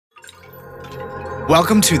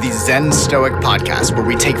Welcome to the Zen Stoic podcast, where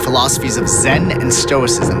we take philosophies of Zen and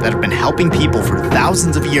Stoicism that have been helping people for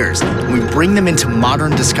thousands of years, and we bring them into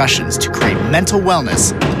modern discussions to create mental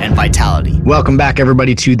wellness and vitality. Welcome back,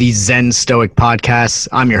 everybody, to the Zen Stoic podcast.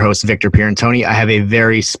 I'm your host, Victor Pierantoni. I have a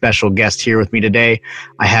very special guest here with me today.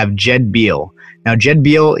 I have Jed Beal. Now, Jed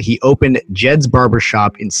Beal, he opened Jed's Barber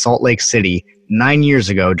Shop in Salt Lake City 9 years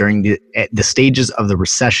ago during the stages of the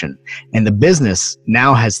recession. And the business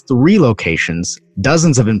now has 3 locations,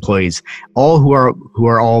 dozens of employees, all who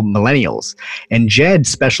are all millennials. And Jed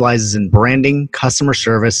specializes in branding, customer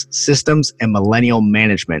service, systems, and millennial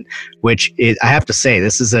management, which is, I have to say,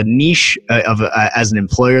 this is a niche as an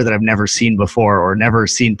employer that I've never seen before or never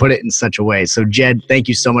seen put it in such a way. So Jed, thank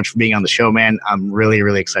you so much for being on the show, man. I'm really,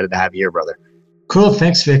 really excited to have you here, brother. Cool.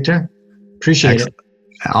 Thanks, Victor. Appreciate it.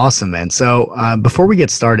 Awesome, man. So before we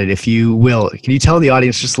get started, if you will, can you tell the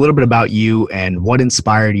audience just a little bit about you and what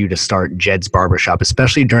inspired you to start Jed's Barbershop,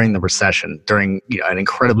 especially during the recession, during an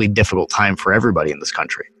incredibly difficult time for everybody in this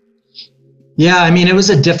country? Yeah, I mean, it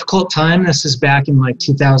was a difficult time. This is back in like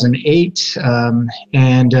 2008,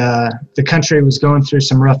 and the country was going through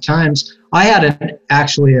some rough times. I had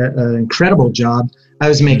actually an incredible job. I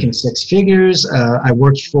was making 6 figures. I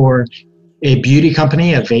worked for a beauty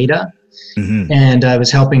company, Aveda. Mm-hmm. And I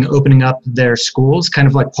was helping opening up their schools, kind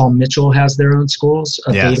of like Paul Mitchell has their own schools.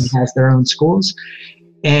 Aveda has their own schools.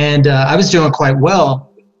 And I was doing quite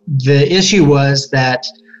well. The issue was that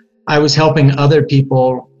I was helping other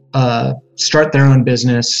people start their own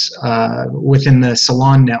business within the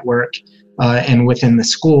salon network and within the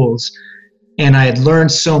schools. And I had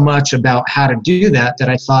learned so much about how to do that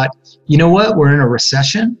I thought, you know what, we're in a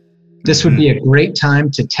recession. This would be a great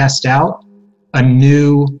time to test out a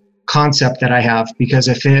new concept that I have, because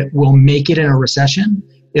if it will make it in a recession,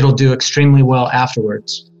 it'll do extremely well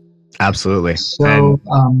afterwards. Absolutely. So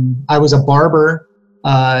I was a barber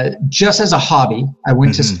just as a hobby. I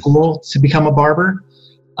went to school to become a barber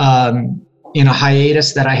in a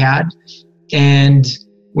hiatus that I had. And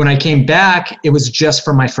when I came back, it was just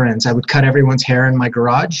for my friends. I would cut everyone's hair in my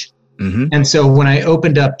garage. Mm-hmm. And so when I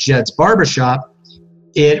opened up Jed's Barbershop,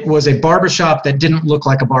 it was a barbershop that didn't look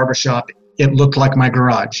like a barbershop. It looked like my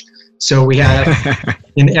garage. So we have,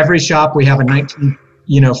 in every shop, we have a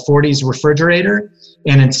 1940s refrigerator.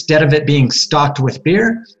 And instead of it being stocked with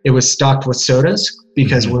beer, it was stocked with sodas,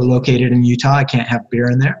 because we're located in Utah. I can't have beer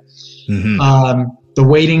in there. Mm-hmm. The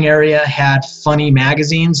waiting area had funny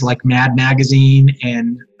magazines like Mad Magazine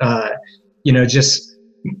and, just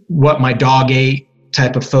what my dog ate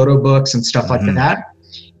type of photo books and stuff like that.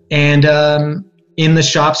 And, in the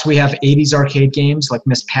shops, we have 80s arcade games like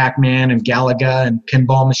Miss Pac-Man and Galaga and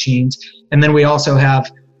pinball machines. And then we also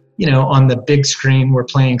have, on the big screen, we're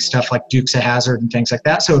playing stuff like Dukes of Hazzard and things like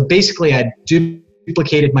that. So basically, I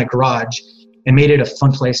duplicated my garage and made it a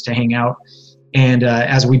fun place to hang out. And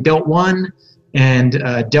as we built one and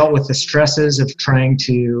dealt with the stresses of trying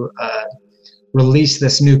to release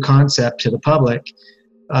this new concept to the public,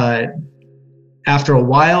 after a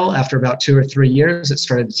while, after about 2 or 3 years, it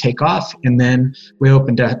started to take off. And then we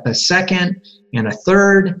opened up a second and a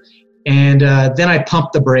third. And then I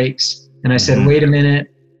pumped the brakes and I said, wait a minute,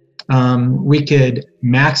 we could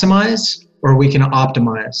maximize or we can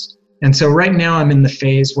optimize. And so right now I'm in the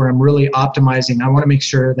phase where I'm really optimizing. I want to make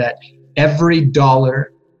sure that every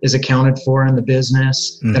dollar is accounted for in the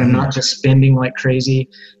business, that I'm not just spending like crazy,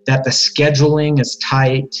 that the scheduling is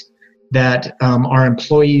tight, that our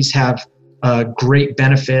employees have great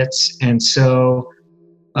benefits. And so,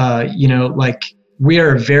 we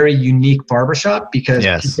are a very unique barbershop because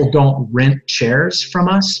people don't rent chairs from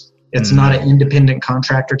us. It's not an independent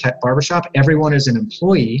contractor type barbershop. Everyone is an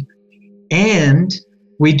employee, and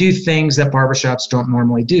we do things that barbershops don't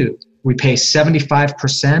normally do. We pay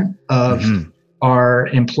 75% of our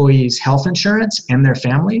employees' health insurance and their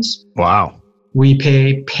families. Wow. We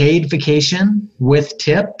pay paid vacation with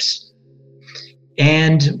tips.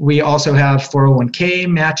 And we also have 401k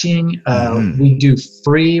matching. We do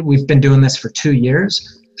free, we've been doing this for 2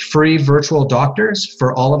 years, free virtual doctors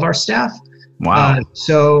for all of our staff. Wow.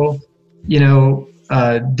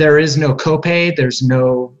 There is no copay, there's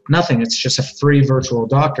nothing. It's just a free virtual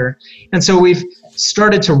doctor. And so we've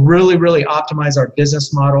started to really, really optimize our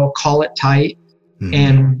business model, call it tight.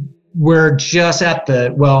 And we're just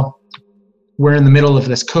we're in the middle of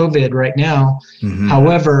this COVID right now.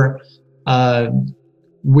 However,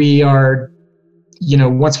 we are,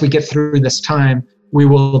 once we get through this time, we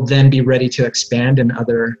will then be ready to expand in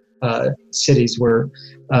other cities. We're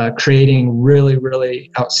creating really,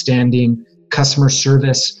 really outstanding customer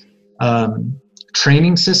service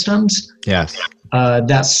training systems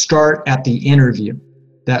that start at the interview.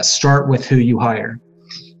 that start with who you hire.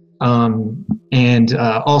 And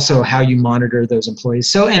also how you monitor those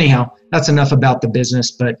employees. So anyhow, that's enough about the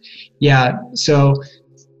business. But yeah, so,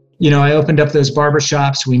 I opened up those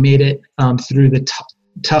barbershops. We made it through the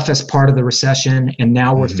toughest part of the recession. And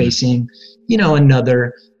now we're facing,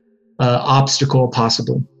 another obstacle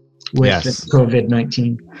possibly with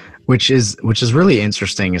COVID-19. Which is really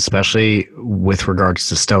interesting, especially with regards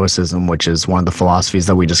to Stoicism, which is one of the philosophies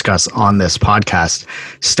that we discuss on this podcast.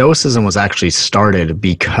 Stoicism was actually started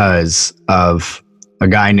because of a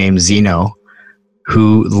guy named Zeno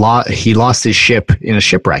who lost his ship in a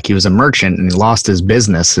shipwreck. He was a merchant and he lost his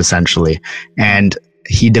business essentially. And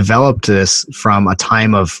he developed this from a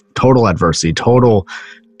time of total adversity, total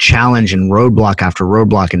challenge and roadblock after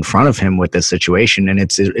roadblock in front of him with this situation. And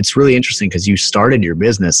it's really interesting because you started your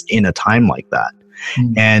business in a time like that.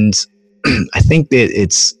 And I think that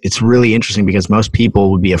it's really interesting because most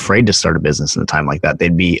people would be afraid to start a business in a time like that.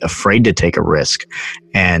 They'd be afraid to take a risk.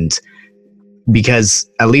 And because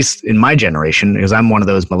at least in my generation, because I'm one of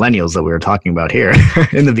those millennials that we were talking about here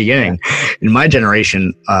in the beginning, in my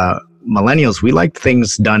generation, millennials, we like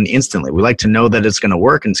things done instantly. We like to know that it's going to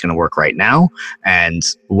work and it's going to work right now. And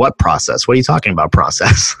what process? What are you talking about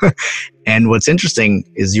process? And what's interesting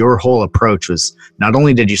is your whole approach was not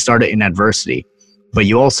only did you start it in adversity, but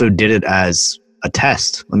you also did it as a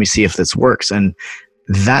test. Let me see if this works. And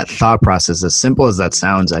that thought process, as simple as that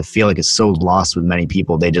sounds, I feel like it's so lost with many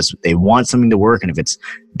people. They want something to work. And if it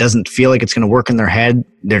doesn't feel like it's going to work in their head,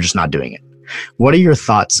 they're just not doing it. What are your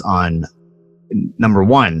thoughts on, number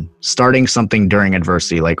one, starting something during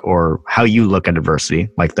adversity, or how you look at adversity,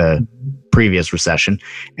 like the previous recession?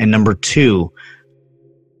 And number two,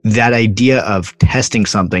 that idea of testing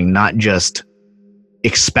something, not just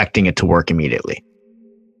expecting it to work immediately.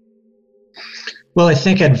 Well, I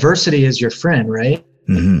think adversity is your friend, right?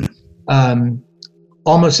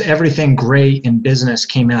 Almost everything great in business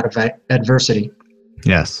came out of adversity.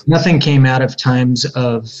 Yes. Nothing came out of times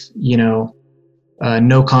of,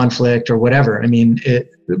 no conflict or whatever. I mean,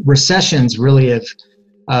 recessions really have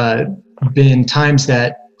been times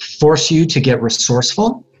that force you to get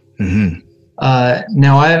resourceful.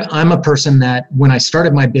 Now, I'm a person that when I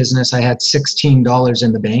started my business, I had $16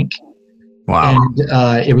 in the bank. Wow. And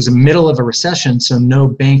it was the middle of a recession, so no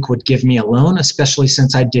bank would give me a loan, especially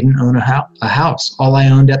since I didn't own a house. All I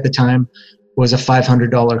owned at the time was a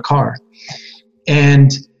 $500 car.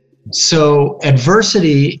 And so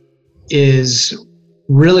adversity is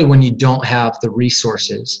really when you don't have the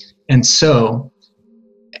resources. And so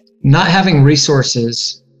not having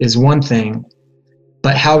resources is one thing,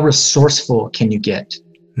 but how resourceful can you get?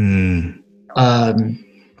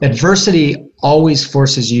 Adversity always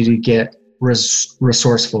forces you to get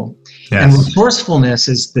resourceful. Yes. And resourcefulness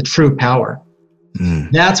is the true power.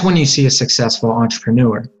 That's when you see a successful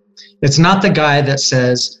entrepreneur. It's not the guy that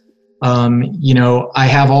says, I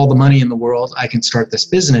have all the money in the world, I can start this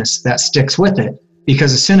business, that sticks with it.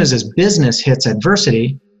 Because as soon as his business hits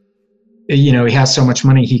adversity, he has so much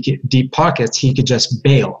money, deep pockets, he could just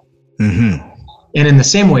bail. And in the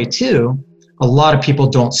same way too, a lot of people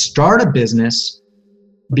don't start a business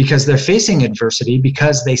because they're facing adversity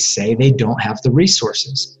because they say they don't have the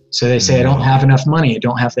resources. So they say, I don't have enough money, I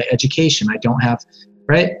don't have the education, I don't have,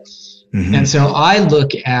 right? And so I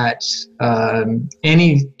look at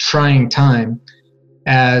any trying time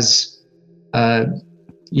as,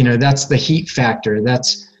 that's the heat factor.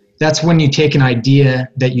 That's when you take an idea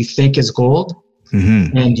that you think is gold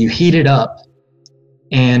and you heat it up.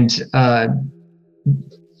 And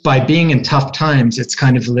by being in tough times, it's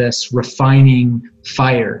kind of this refining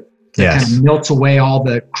fire that kind of melts away all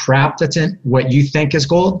the crap that's in what you think is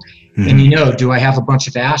gold. And do I have a bunch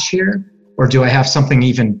of ash here? Or do I have something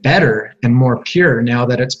even better and more pure now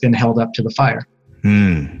that it's been held up to the fire?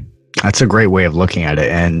 That's a great way of looking at it.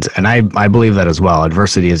 And I believe that as well.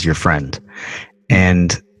 Adversity is your friend.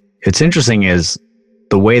 And it's interesting is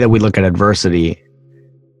the way that we look at adversity,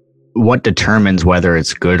 what determines whether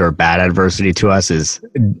it's good or bad adversity to us is,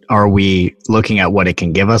 are we looking at what it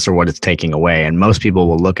can give us or what it's taking away? And most people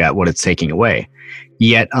will look at what it's taking away.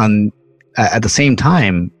 Yet at the same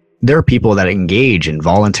time, there are people that engage in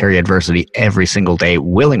voluntary adversity every single day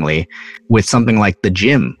willingly with something like the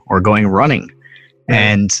gym or going running.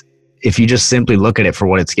 And if you just simply look at it for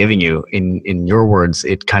what it's giving you, in your words,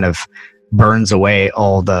 it kind of burns away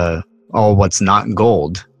all what's not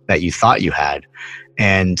gold that you thought you had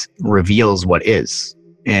and reveals what is.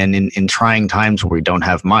 And in trying times where we don't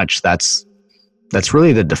have much, that's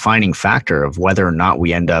really the defining factor of whether or not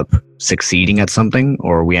we end up succeeding at something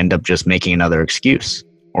or we end up just making another excuse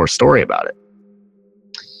or story about it.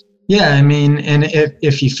 Yeah, I mean, and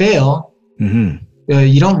if you fail,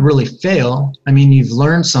 you don't really fail. I mean, you've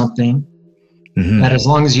learned something that as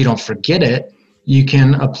long as you don't forget it, you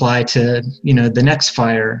can apply to, the next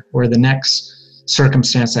fire or the next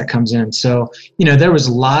circumstance that comes in. So, there was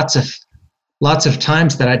lots of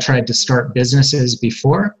times that I tried to start businesses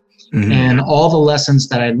before, and all the lessons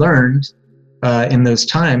that I learned in those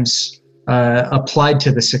times applied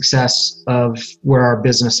to the success of where our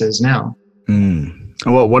business is now.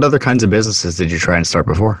 Well, what other kinds of businesses did you try and start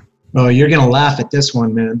before? Oh, you're going to laugh at this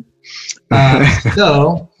one, man.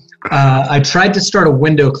 I tried to start a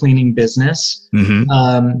window cleaning business,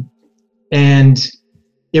 and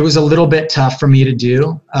it was a little bit tough for me to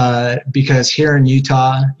do because here in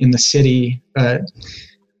Utah, in the city, a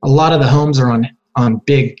lot of the homes are on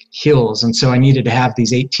big hills, and so I needed to have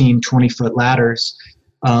these 18, 20-foot ladders.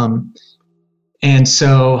 And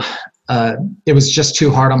so it was just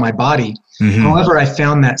too hard on my body. However, I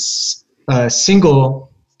found that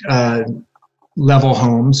single level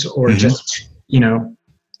homes or just,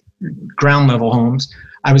 ground level homes,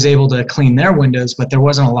 I was able to clean their windows, but there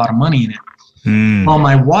wasn't a lot of money in it. Well,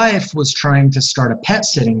 my wife was trying to start a pet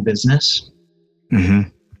sitting business,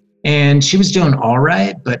 and she was doing all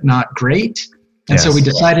right, but not great. And so we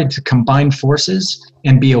decided to combine forces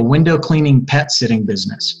and be a window cleaning pet sitting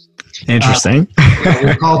business. Interesting.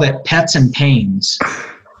 We called it Pets and Pains,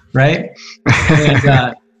 right?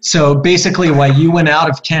 And so basically while you went out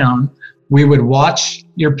of town, we would watch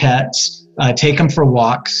your pets, take them for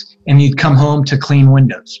walks, and you'd come home to clean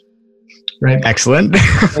windows, right? Excellent.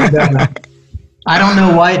 And, I don't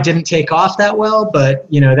know why it didn't take off that well, but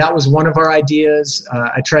that was one of our ideas.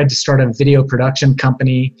 I tried to start a video production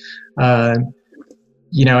company. There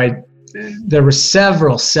were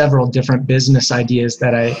several different business ideas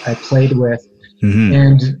that I played with.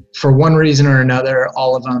 And for one reason or another,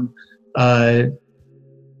 all of them,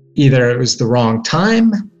 either it was the wrong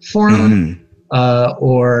time for them,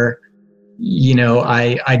 or,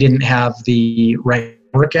 I didn't have the right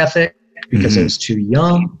work ethic because I was too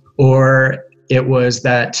young, or it was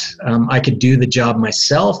that I could do the job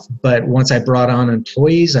myself, but once I brought on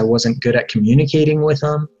employees, I wasn't good at communicating with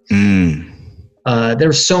them. There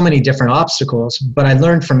were so many different obstacles, but I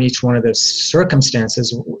learned from each one of those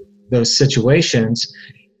circumstances, those situations.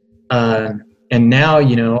 And now,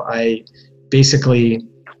 I basically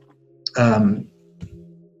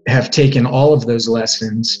have taken all of those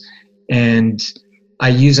lessons and I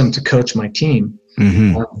use them to coach my team.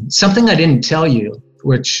 Something I didn't tell you,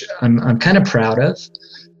 which I'm kind of proud of,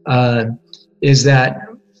 is that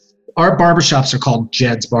our barbershops are called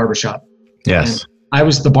Jed's Barbershop. Yes. And I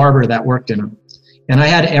was the barber that worked in them. And I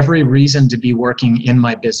had every reason to be working in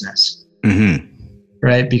my business,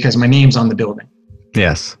 right? Because my name's on the building.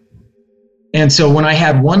 Yes. And so when I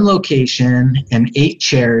had one location and 8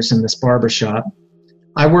 chairs in this barbershop,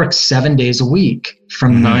 I worked 7 days a week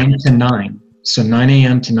from 9 to 9. So 9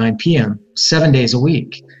 a.m. to 9 p.m., 7 days a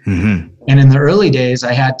week. And in the early days,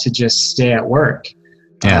 I had to just stay at work.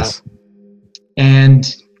 Yes.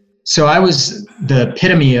 And so I was the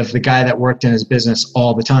epitome of the guy that worked in his business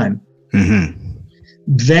all the time.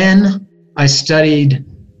 Then I studied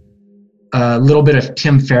a little bit of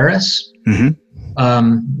Tim Ferriss,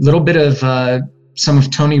 little bit of some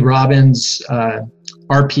of Tony Robbins'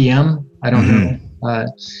 RPM. I don't know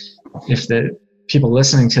if the people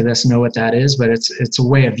listening to this know what that is, but it's a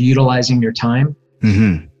way of utilizing your time.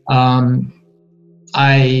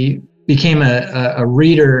 I became a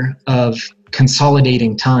reader of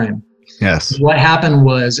Consolidating Time. Yes. What happened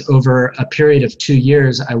was over a period of 2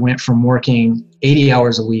 years, I went from working 80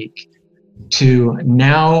 hours a week to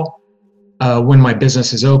now, when my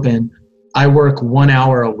business is open, I work 1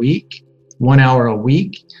 hour a week.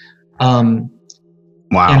 Wow.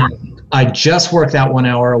 And I just work that 1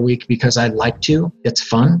 hour a week because I like to. It's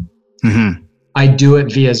fun. I do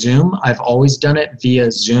it via Zoom. I've always done it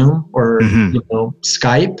via Zoom or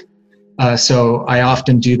Skype. So I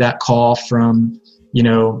often do that call from,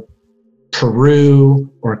 Peru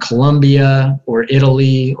or Colombia or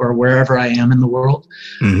Italy or wherever I am in the world.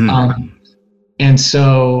 And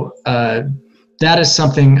so that is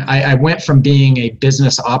something I went from being a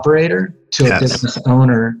business operator to a business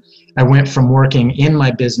owner. I went from working in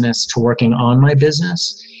my business to working on my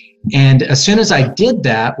business. And as soon as I did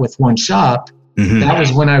that with one shop, that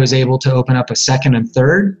was when I was able to open up a second and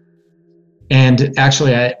third. And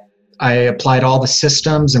actually, I applied all the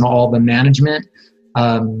systems and all the management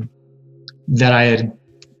that I had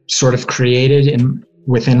sort of created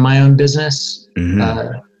within my own business.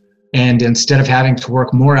 And instead of having to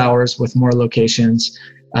work more hours with more locations,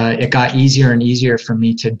 it got easier and easier for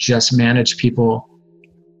me to just manage people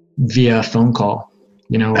via phone call.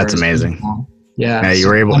 That's amazing. Yeah. You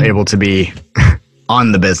were able to be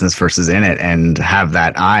on the business versus in it and have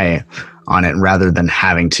that eye on it rather than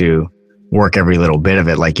having to work every little bit of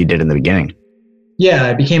it like you did in the beginning. Yeah,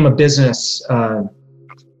 I became a business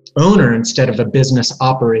owner instead of a business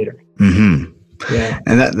operator. Mm-hmm. Yeah.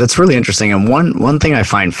 And that's really interesting. And one thing I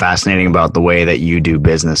find fascinating about the way that you do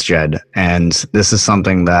business, Jed, and this is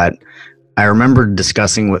something that I remember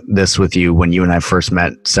discussing this with you when you and I first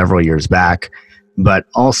met several years back, but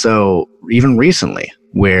also even recently,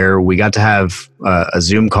 where we got to have a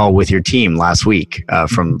Zoom call with your team last week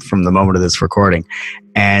from the moment of this recording.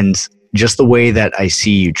 And just the way that I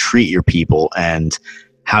see you treat your people and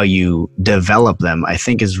how you develop them, I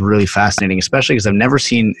think is really fascinating, especially because I've never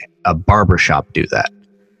seen a barber shop do that,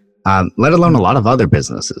 let alone a lot of other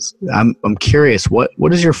businesses. I'm curious, what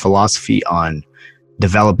is your philosophy on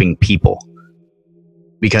developing people?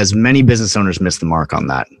 Because many business owners miss the mark on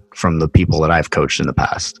that from the people that I've coached in the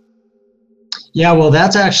past. Yeah, well,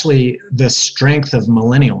 that's actually the strength of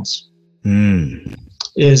millennials.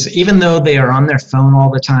 Is even though they are on their phone all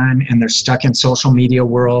the time and they're stuck in social media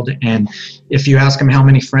world, and if you ask them how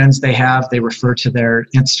many friends they have, they refer to their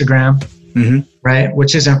Instagram, right?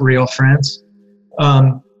 Which isn't real friends.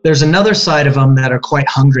 There's another side of them that are quite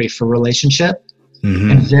hungry for relationship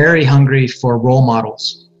and very hungry for role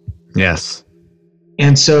models. Yes.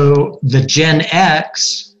 And so the Gen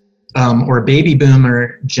X or baby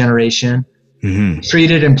boomer generation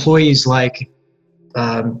treated employees like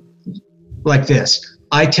this.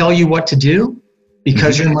 I tell you what to do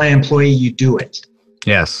because you're my employee, you do it.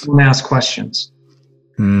 Yes. Don't ask questions.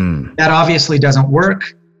 That obviously doesn't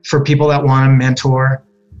work for people that want to mentor,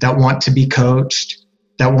 that want to be coached,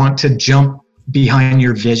 that want to jump behind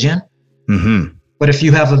your vision. But if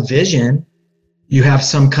you have a vision, you have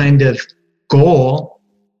some kind of goal,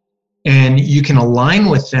 and you can align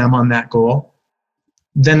with them on that goal,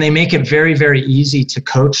 then they make it very, very easy to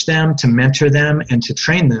coach them, to mentor them, and to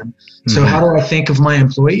train them. So how do I think of my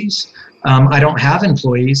employees? I don't have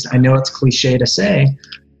employees. I know it's cliche to say,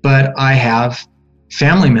 but I have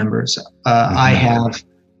family members. I have,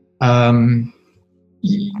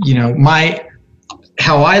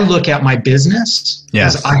 how I look at my business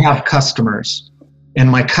is I have customers, and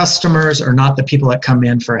my customers are not the people that come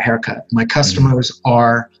in for a haircut. My customers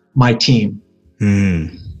are my team.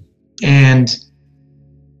 And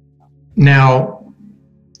now,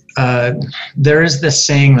 there is this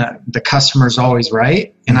saying that the customer is always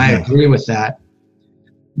right, and I agree with that.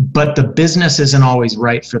 But the business isn't always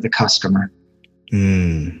right for the customer.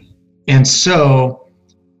 And so,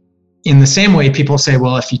 in the same way, people say,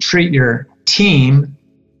 well, if you treat your team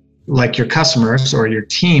like your customers or your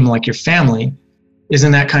team like your family,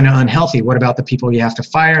 isn't that kind of unhealthy? What about the people you have to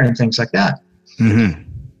fire and things like that?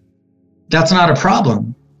 That's not a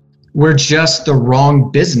problem. We're just the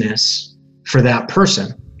wrong business for that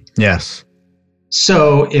person. Yes.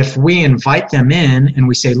 So if we invite them in and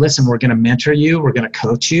we say, listen, we're going to mentor you, we're going to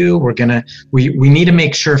coach you, we need to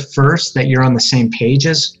make sure first that you're on the same page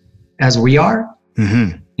as we are.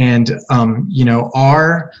 And,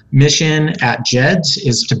 our mission at Jed's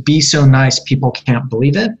is to be so nice people can't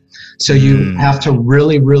believe it. So you have to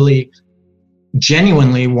really, really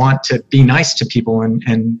genuinely want to be nice to people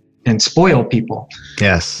and spoil people.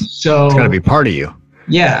 Yes. So it's got to be part of you.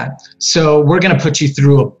 Yeah. So we're going to put you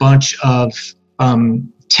through a bunch of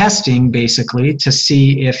testing, basically, to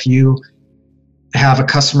see if you have a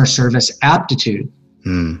customer service aptitude.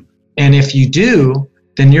 And if you do,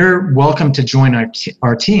 then you're welcome to join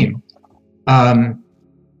our team.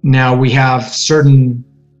 Now, we have certain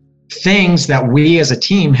things that we as a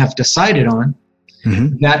team have decided on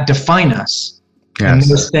that define us. And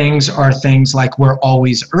those things are things like we're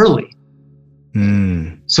always early.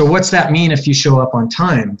 So what's that mean if you show up on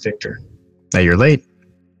time, Victor? That you're late.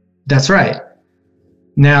 That's right.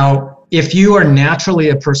 Now, if you are naturally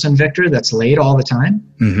a person, Victor, that's late all the time,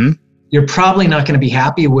 you're probably not going to be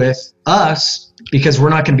happy with us because we're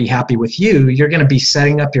not going to be happy with you. You're going to be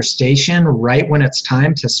setting up your station right when it's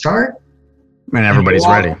time to start. And everybody's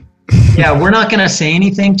ready. Yeah, we're not going to say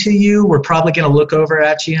anything to you. We're probably going to look over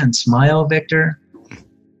at you and smile, Victor.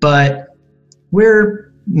 But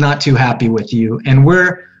we're not too happy with you. And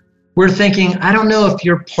we're thinking, I don't know if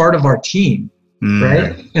you're part of our team,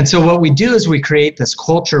 right? And so what we do is we create this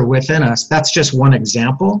culture within us. That's just one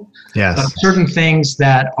example of certain things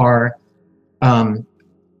that are, are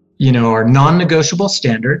non-negotiable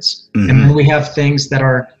standards. And then we have things that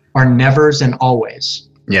are nevers and always.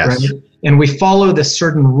 Yes. Right? And we follow this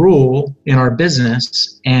certain rule in our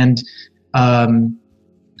business. And,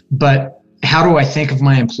 but how do I think of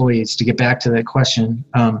my employees, to get back to that question?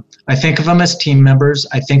 I think of them as team members.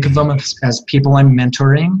 I think of them as people I'm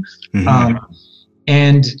mentoring.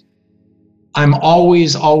 And I'm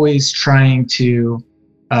always trying to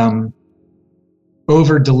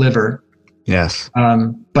over deliver. Yes.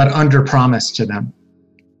 But under promise to them.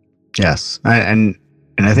 Yes. And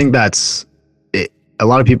I think that's it. A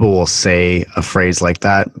lot of people will say a phrase like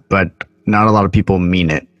that, but not a lot of people mean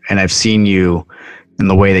it. And I've seen you in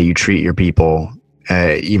the way that you treat your people,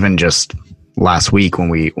 even just last week when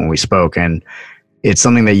we spoke, and it's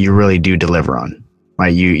something that you really do deliver on.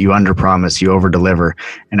 Right? You under promise, you over deliver.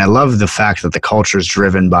 And I love the fact that the culture is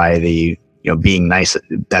driven by the, being nice,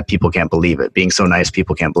 that people can't believe it. Being so nice,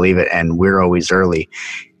 people can't believe it. And we're always early,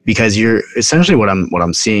 because you're essentially what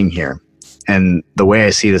I'm seeing here. And the way I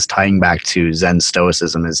see this tying back to Zen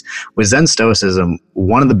Stoicism is, with Zen Stoicism,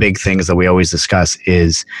 one of the big things that we always discuss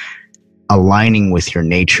is aligning with your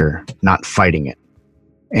nature, not fighting it.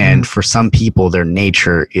 And for some people, their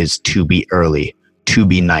nature is to be early, to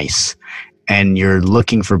be nice. And you're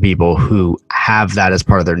looking for people who have that as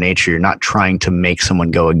part of their nature. You're not trying to make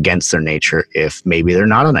someone go against their nature if maybe they're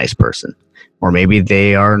not a nice person, or maybe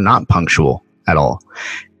they are not punctual at all.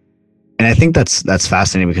 And I think that's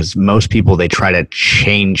fascinating, because most people, they try to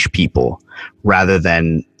change people rather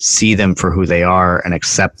than see them for who they are and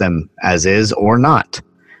accept them as is or not.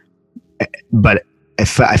 But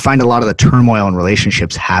I find a lot of the turmoil in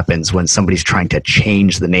relationships happens when somebody's trying to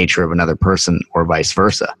change the nature of another person, or vice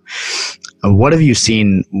versa. What have you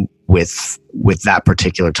seen with that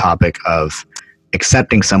particular topic of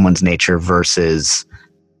accepting someone's nature versus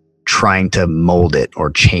trying to mold it or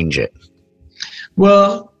change it?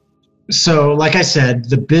 Well, so like I said,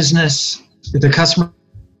 the customer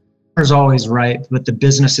is always right, but the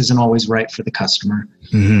business isn't always right for the customer.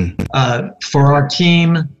 For our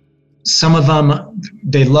team, some of them,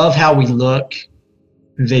 they love how we look.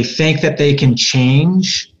 They think that they can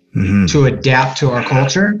change to adapt to our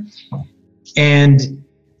culture. And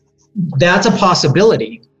that's a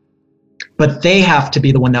possibility, but they have to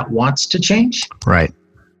be the one that wants to change. Right.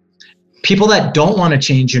 People that don't want to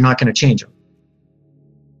change, you're not going to change them.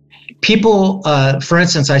 People, for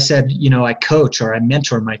instance, I said, I coach or I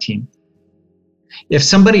mentor my team. If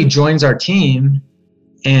somebody joins our team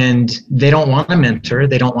and they don't want to mentor,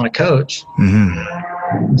 they don't want to coach,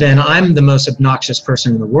 then I'm the most obnoxious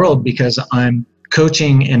person in the world, because I'm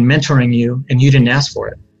coaching and mentoring you and you didn't ask for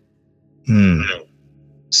it.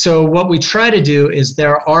 So what we try to do is,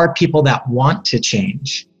 there are people that want to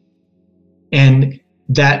change and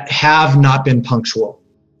that have not been punctual,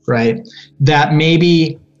 right? That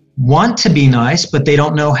maybe want to be nice, but they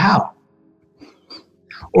don't know how.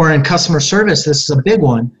 Or in customer service, this is a big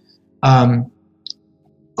one. A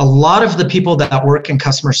lot of the people that work in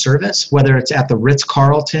customer service, whether it's at the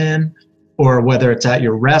Ritz-Carlton or whether it's at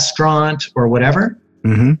your restaurant or whatever,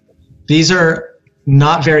 these are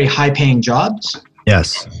not very high-paying jobs.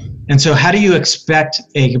 Yes. And so how do you expect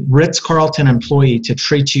a Ritz-Carlton employee to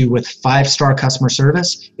treat you with 5-star customer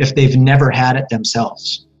service if they've never had it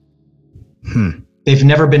themselves? They've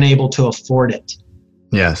never been able to afford it.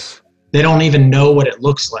 Yes. They don't even know what it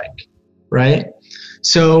looks like, right?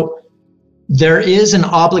 So there is an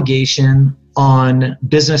obligation on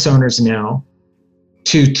business owners now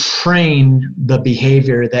to train the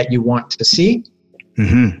behavior that you want to see.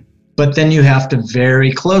 But then you have to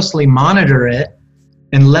very closely monitor it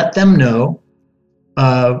and let them know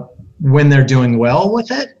when they're doing well with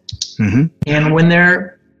it and when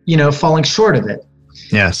they're, falling short of it.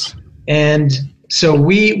 Yes. And so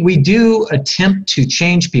we do attempt to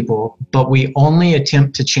change people, but we only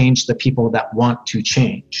attempt to change the people that want to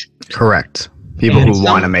change. Correct. People who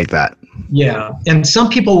want to make that. Yeah. And some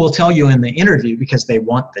people will tell you in the interview, because they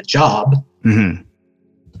want the job,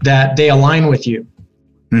 that they align with you.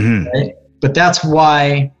 Right? But that's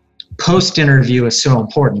why post-interview is so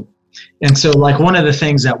important. And so, like, one of the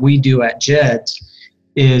things that we do at JEDS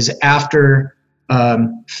is after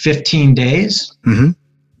 15 days,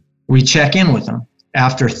 we check in with them.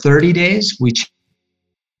 After 30 days, we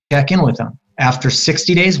check in with them. After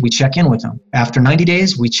 60 days, we check in with them. After 90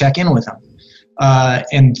 days, we check in with them.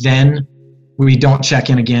 And then we don't check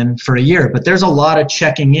in again for a year. But there's a lot of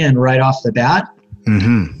checking in right off the bat.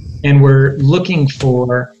 And we're looking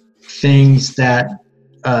for things that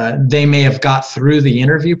they may have got through the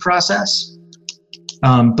interview process.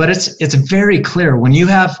 But it's very clear when you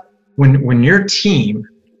have, when your team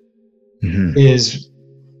is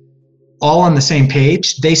all on the same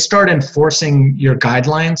page, they start enforcing your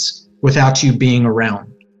guidelines without you being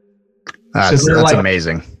around. That's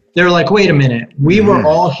amazing. They're like, wait a minute, we were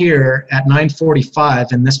all here at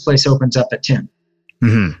 9:45 and this place opens up at 10.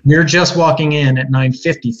 You're just walking in at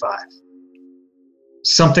 9:55.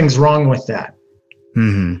 Something's wrong with that.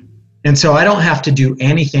 And so I don't have to do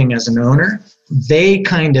anything as an owner. They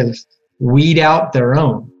kind of weed out their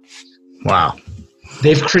own. Wow.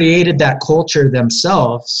 They've created that culture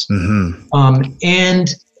themselves.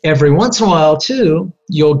 And every once in a while, too,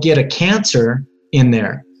 you'll get a cancer in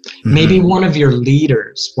there. Maybe one of your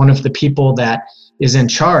leaders, one of the people that is in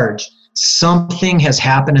charge, something has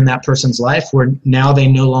happened in that person's life where now they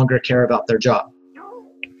no longer care about their job.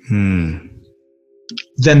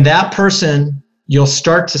 Then that person, you'll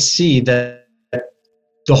start to see that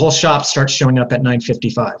the whole shop starts showing up at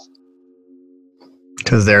 9:55.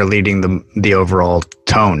 Because they're leading the overall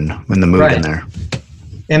tone and the mood in there.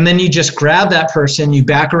 And then you just grab that person, you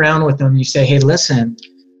back around with them, you say, hey, listen,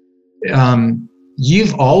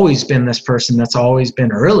 you've always been this person that's always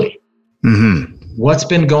been early. What's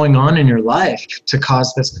been going on in your life to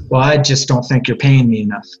cause this? Well, I just don't think you're paying me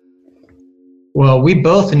enough. Well, we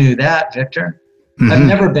both knew that, Victor. I've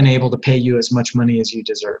never been able to pay you as much money as you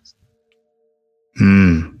deserve.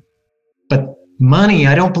 But money,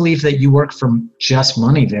 I don't believe that you work for just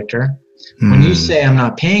money, Victor. When you say I'm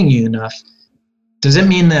not paying you enough, does it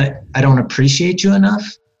mean that I don't appreciate you enough?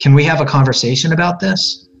 Can we have a conversation about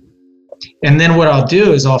this? And then what I'll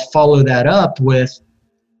do is I'll follow that up with,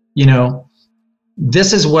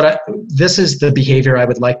 this is the behavior I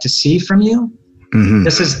would like to see from you.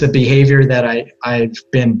 This is the behavior that I've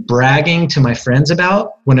been bragging to my friends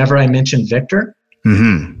about whenever I mention Victor.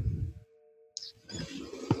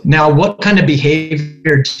 Now, what kind of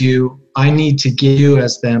behavior do I need to give you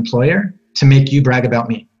as the employer to make you brag about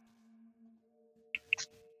me?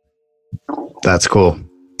 That's cool.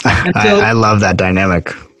 I love that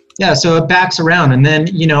dynamic. Yeah, so it backs around. And then,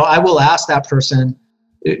 I will ask that person,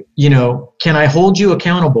 can I hold you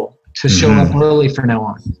accountable to show up early from now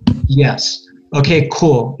on? Yes. Okay,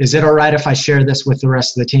 cool. Is it all right if I share this with the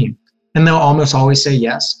rest of the team? And they'll almost always say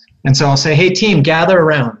yes. And so I'll say, hey, team, gather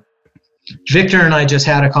around. Victor and I just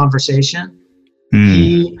had a conversation.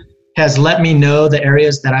 He has let me know the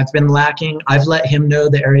areas that I've been lacking. I've let him know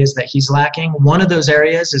the areas that he's lacking. One of those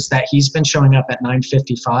areas is that he's been showing up at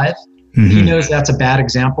 9:55. He knows that's a bad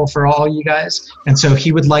example for all you guys. And so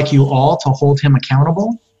he would like you all to hold him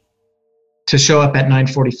accountable to show up at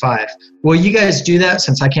 9:45. Will you guys do that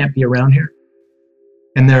since I can't be around here?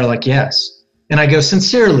 And they're like, yes. And I go,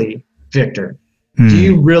 sincerely, Victor, do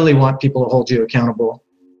you really want people to hold you accountable?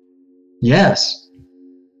 Yes.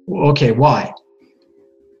 Okay, why?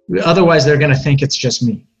 Otherwise, they're going to think it's just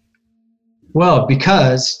me. Well,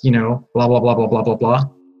 because, blah, blah, blah, blah, blah, blah, blah.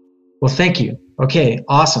 Well, thank you. Okay,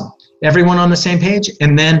 awesome. Everyone on the same page?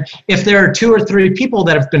 And then if there are 2 or 3 people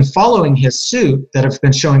that have been following his suit that have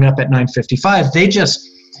been showing up at 9:55,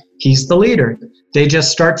 he's the leader. They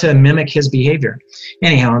just start to mimic his behavior.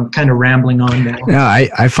 Anyhow, I'm kind of rambling on now. Yeah,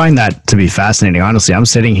 I find that to be fascinating. Honestly, I'm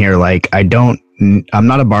sitting here like I'm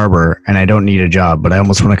not a barber and I don't need a job, but I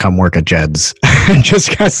almost want to come work at Jed's. Just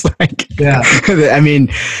because I mean,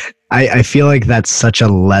 I feel like that's such a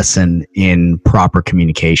lesson in proper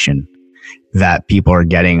communication that people are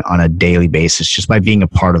getting on a daily basis just by being a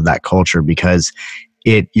part of that culture, because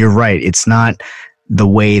you're right. It's not the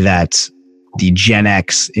way that the Gen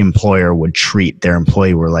X employer would treat their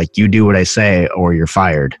employee, where like, you do what I say or you're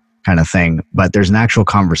fired kind of thing. But there's an actual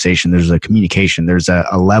conversation. There's a communication. There's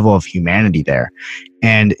a level of humanity there.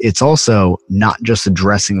 And it's also not just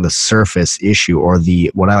addressing the surface issue or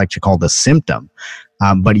what I like to call the symptom,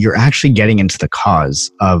 but you're actually getting into the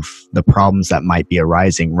cause of the problems that might be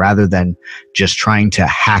arising, rather than just trying to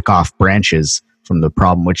hack off branches from the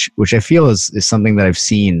problem, which I feel is something that I've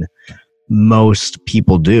seen most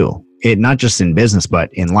people do. It not just in business,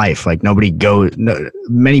 but in life. Like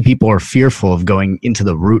many people are fearful of going into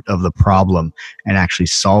the root of the problem and actually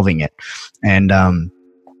solving it. And I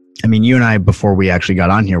mean, you and I, before we actually got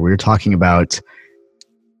on here, we were talking about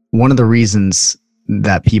one of the reasons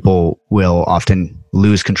that people will often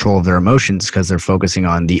lose control of their emotions because they're focusing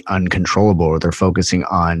on the uncontrollable, or they're focusing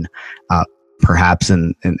on perhaps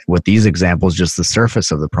in with these examples, just the surface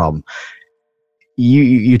of the problem.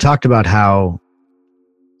 You talked about how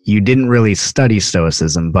you didn't really study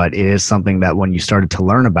Stoicism, but it is something that when you started to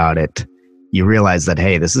learn about it, you realized that,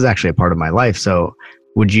 hey, this is actually a part of my life. So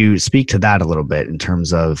would you speak to that a little bit in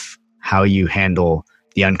terms of how you handle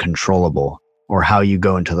the uncontrollable, or how you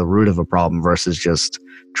go into the root of a problem versus just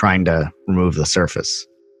trying to remove the surface?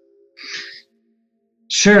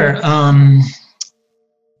 Sure.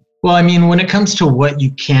 Well, I mean, when it comes to what you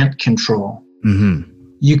can't control,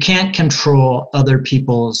 you can't control other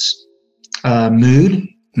people's mood,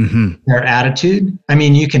 their attitude. I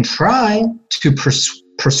mean, you can try to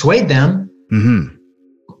persuade them, a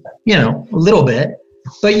little bit,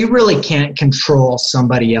 but you really can't control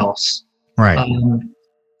somebody else. Right.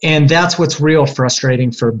 And that's what's real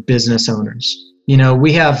frustrating for business owners.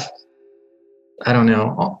 We have I don't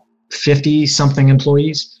know, 50 something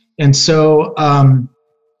employees. And so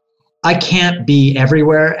I can't be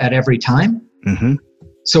everywhere at every time. Mm-hmm.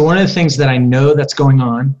 So one of the things that I know that's going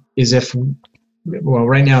on is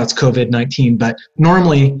right now it's COVID-19, but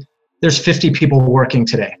normally there's 50 people working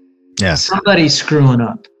today. Yeah. Somebody's screwing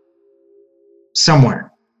up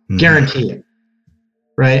somewhere, guarantee it,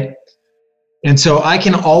 right? And so I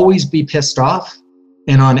can always be pissed off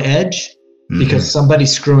and on edge because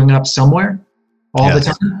somebody's screwing up somewhere all the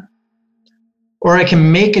time. Or I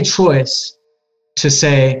can make a choice to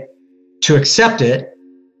accept it.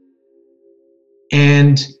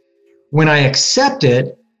 And when I accept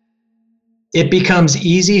it, it becomes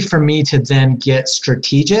easy for me to then get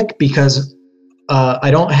strategic because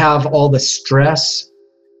I don't have all the stress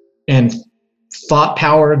and thought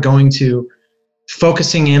power going to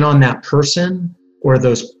focusing in on that person or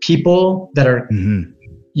those people that are,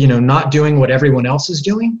 not doing what everyone else is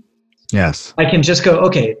doing. Yes. I can just go,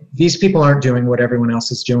 okay, these people aren't doing what everyone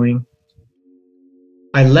else is doing.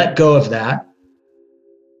 I let go of that.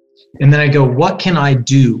 And then I go, what can I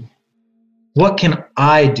do? What can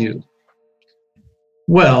I do?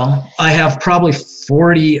 Well, I have probably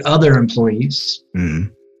 40 other employees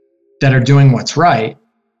that are doing what's right.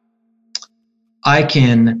 I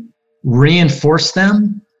can reinforce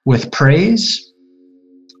them with praise.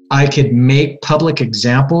 I could make public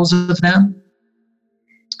examples of them.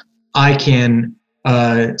 I can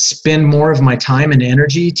spend more of my time and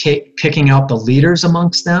energy picking out the leaders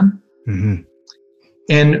amongst them.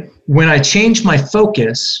 And when I change my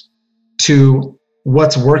focus to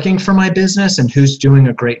what's working for my business and who's doing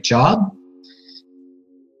a great job,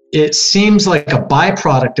 it seems like a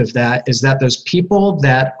byproduct of that is that those people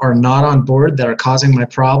that are not on board, that are causing my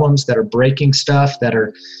problems, that are breaking stuff, that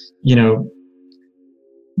are,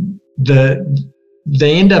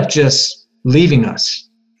 they end up just leaving us,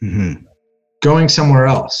 going somewhere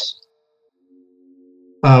else.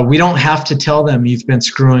 We don't have to tell them you've been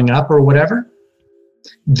screwing up or whatever.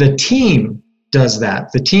 The team does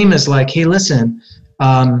that. The team is like, hey, listen,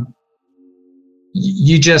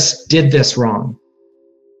 you just did this wrong.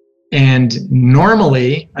 And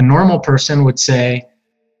normally, a normal person would say,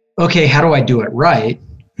 okay, how do I do it right?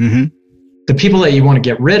 The people that you want to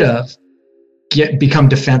get rid of become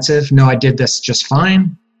defensive. No, I did this just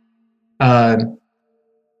fine.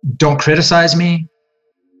 Don't criticize me.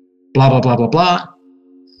 Blah, blah, blah, blah, blah.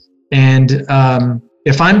 And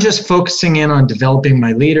if I'm just focusing in on developing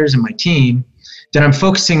my leaders and my team, then I'm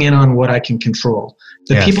focusing in on what I can control.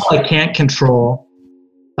 The people I can't control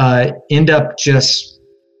end up just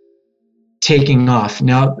taking off.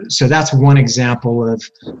 Now, so that's one example of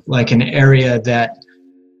like an area that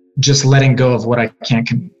just letting go of what I can't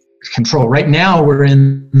control. Right now, we're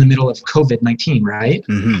in the middle of COVID-19, right?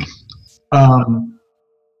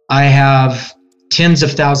 I have tens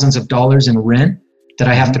of thousands of dollars in rent that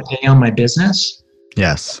I have to pay on my business.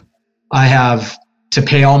 Yes. I have to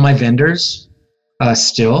pay all my vendors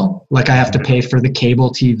still. Like I have to pay for the cable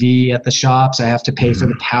TV at the shops. I have to pay for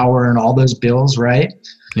the power and all those bills, right?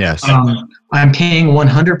 Yes. I'm paying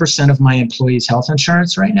 100% of my employees' health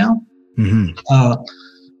insurance right now.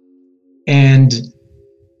 And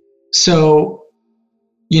so,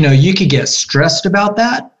 you could get stressed about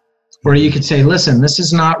that, or you could say, listen, this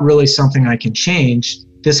is not really something I can change.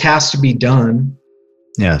 This has to be done.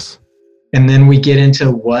 Yes. And then we get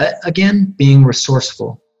into what again? Being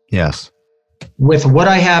resourceful. Yes. With what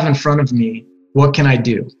I have in front of me, what can I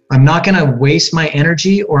do? I'm not going to waste my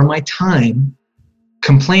energy or my time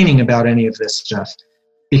complaining about any of this stuff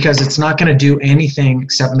because it's not going to do anything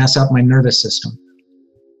except mess up my nervous system.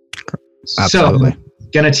 Absolutely. So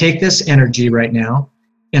I'm going to take this energy right now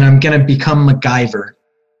and I'm going to become MacGyver.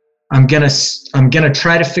 I'm going to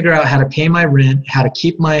try to figure out how to pay my rent, how to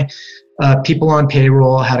keep my people on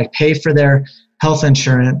payroll, how to pay for their health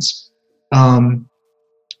insurance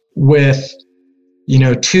with,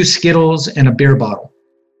 2 Skittles and a beer bottle.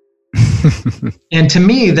 And to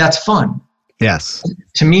me, that's fun. Yes.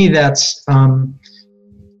 To me, that's, and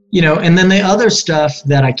then the other stuff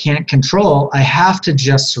that I can't control, I have to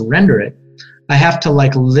just surrender it. I have to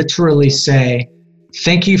literally say,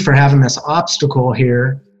 thank you for having this obstacle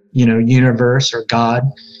here, universe or God.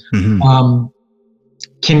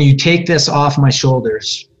 Can you take this off my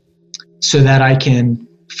shoulders so that I can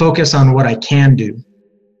focus on what I can do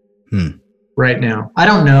right now? I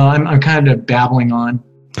don't know. I'm kind of babbling on.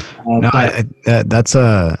 That's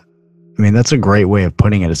a great way of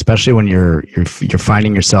putting it, especially when you're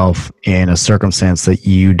finding yourself in a circumstance that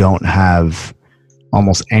you don't have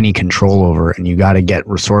almost any control over, and you got to get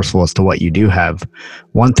resourceful as to what you do have.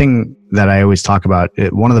 One thing that I always talk about,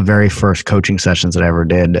 one of the very first coaching sessions that I ever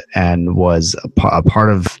did, and was a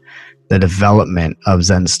part of the development of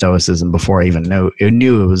Zen Stoicism before I even knew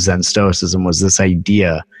it was Zen Stoicism, was this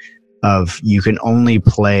idea of you can only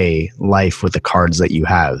play life with the cards that you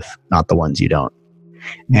have, not the ones you don't.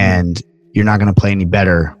 Mm-hmm. And you're not going to play any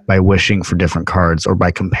better by wishing for different cards or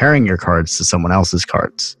by comparing your cards to someone else's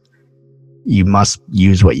cards. You must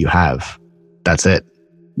use what you have. That's it.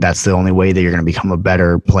 That's the only way that you're going to become a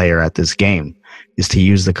better player at this game, is to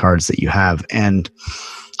use the cards that you have. And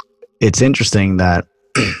it's interesting that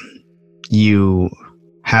you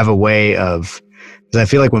have a way of, because I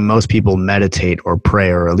feel like when most people meditate or pray,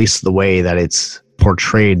 or at least the way that it's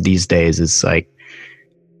portrayed these days, is like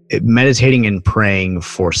meditating and praying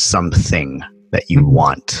for something that you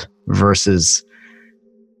want versus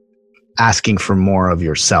asking for more of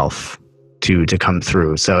yourself to come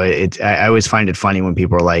through. So I always find it funny when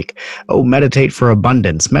people are like, oh, meditate for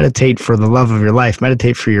abundance, meditate for the love of your life,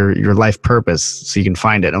 meditate for your life purpose so you can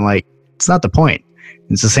find it. I'm like, it's not the point.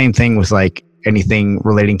 It's the same thing with like anything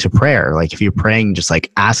relating to prayer. Like if you're praying, just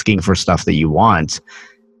like asking for stuff that you want,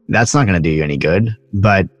 that's not going to do you any good.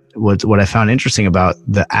 But what I found interesting about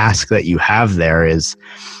the ask that you have there is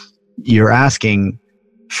you're asking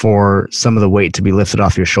for some of the weight to be lifted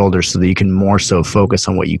off your shoulders so that you can more so focus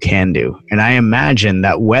on what you can do. And I imagine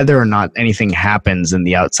that whether or not anything happens in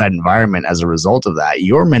the outside environment as a result of that,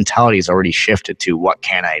 your mentality is already shifted to what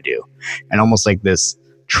can I do? And almost like this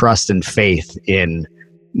trust and faith in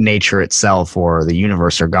nature itself, or the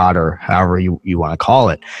universe, or God, or however you want to call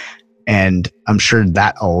it. And I'm sure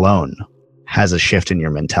that alone has a shift in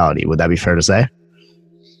your mentality. Would that be fair to say?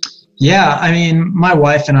 Yeah. I mean, my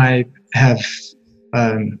wife and I have,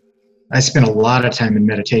 I spent a lot of time in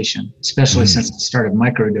meditation, especially since I started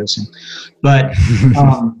microdosing. But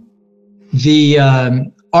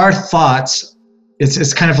our thoughts,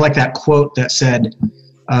 it's kind of like that quote that said,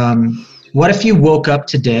 what if you woke up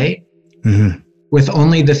today with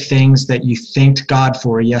only the things that you thanked God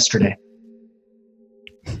for yesterday?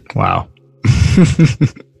 Wow.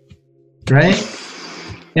 Right?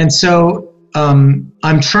 And so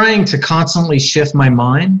I'm trying to constantly shift my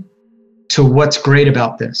mind to what's great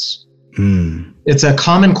about this. It's a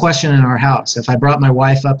common question in our house. If I brought my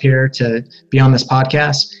wife up here to be on this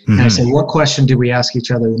podcast and I said, what question do we ask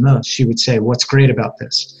each other the most? She would say, what's great about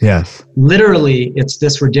this? Yes. Literally, it's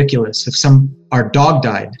this ridiculous. If our dog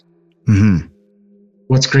died,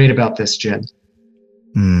 what's great about this, Jed?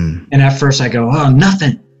 And at first I go, oh,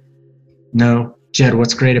 nothing. No, Jed,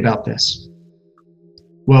 what's great about this?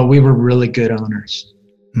 Well, we were really good owners.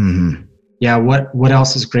 Yeah, what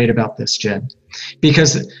else is great about this, Jed?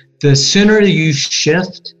 Because the sooner you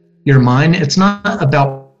shift your mind, it's not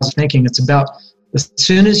about thinking, it's about as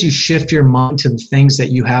soon as you shift your mind to the things that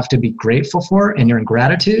you have to be grateful for and you're in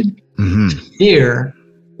gratitude, fear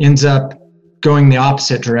ends up going the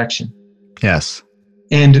opposite direction. Yes.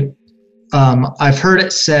 And I've heard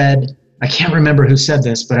it said, I can't remember who said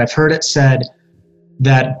this, but I've heard it said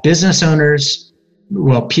that business owners,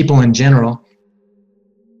 well, people in general,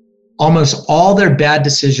 almost all their bad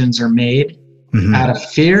decisions are made out of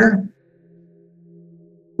fear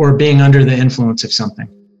or being under the influence of something.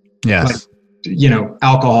 Yes. Like,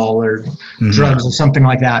 alcohol or drugs or something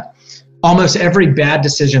like that. Almost every bad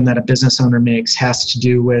decision that a business owner makes has to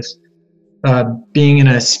do with being in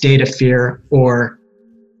a state of fear or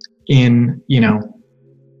in,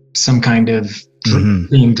 some kind of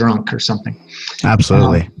being drunk or something.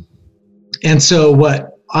 Absolutely. And so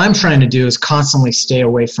what I'm trying to do is constantly stay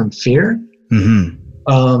away from fear.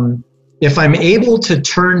 If I'm able to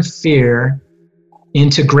turn fear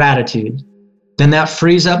into gratitude, then that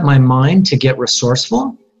frees up my mind to get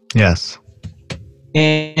resourceful. Yes.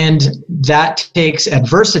 And that takes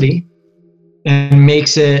adversity and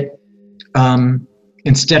makes it,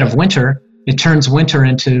 instead of winter, it turns winter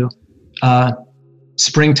into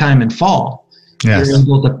springtime and fall. Yes. You're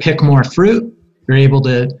able to pick more fruit. You're able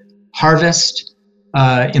to harvest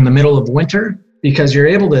in the middle of winter because you're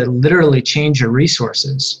able to literally change your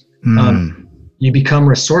resources. You become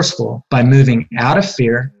resourceful by moving out of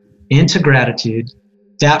fear into gratitude.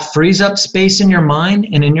 That frees up space in your mind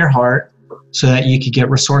and in your heart so that you could get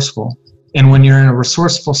resourceful. And when you're in a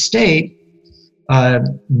resourceful state,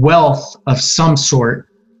 wealth of some sort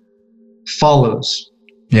follows.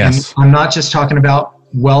 Yes. And I'm not just talking about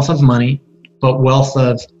wealth of money, but wealth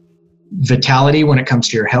of vitality when it comes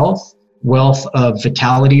to your health, wealth of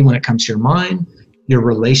vitality when it comes to your mind. Your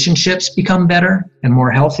relationships become better and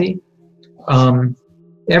more healthy.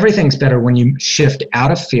 Everything's better when you shift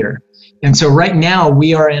out of fear. And so right now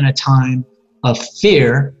we are in a time of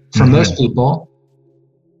fear for most people.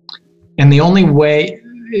 And the only way,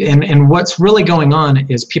 and what's really going on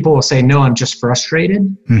is people will say, no, I'm just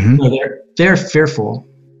frustrated. No, they're fearful.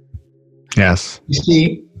 Yes. You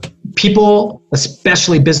see, people,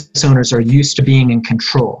 especially business owners, are used to being in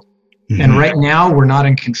control. And right now, we're not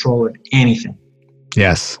in control of anything.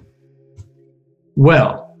 Yes.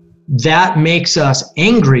 Well, that makes us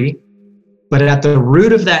angry, but at the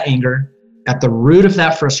root of that anger, at the root of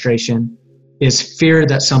that frustration, is fear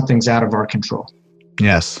that something's out of our control.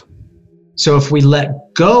 Yes. So if we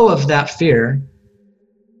let go of that fear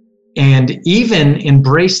and even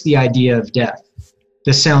embrace the idea of death,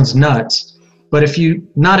 this sounds nuts, but if you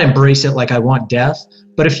not embrace it like I want death,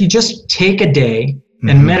 but if you just take a day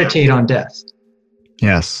and meditate on death.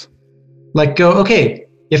 Yes. Like go, okay,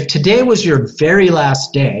 if today was your very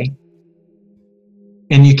last day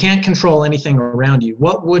and you can't control anything around you,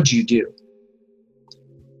 what would you do?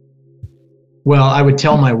 Well, I would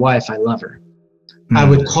tell my wife I love her. I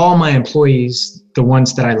would call my employees, the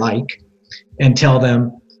ones that I like, and tell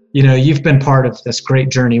them, you know, you've been part of this great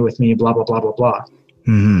journey with me, blah, blah, blah, blah, blah.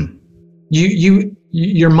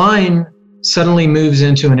 Your mind suddenly moves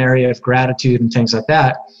into an area of gratitude and things like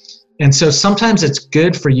that. And so sometimes it's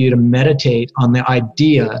good for you to meditate on the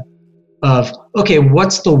idea of, okay,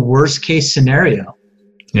 what's the worst case scenario?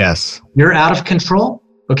 Yes. You're out of control.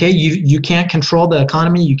 Okay. You can't control the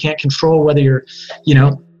economy. You can't control whether you're, you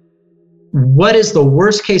know, what is the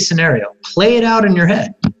worst case scenario? Play it out in your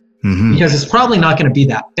head because it's probably not going to be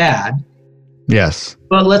that bad. Yes.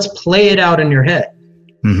 But let's play it out in your head.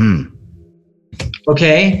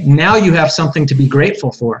 Okay. Now you have something to be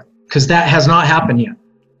grateful for because that has not happened yet.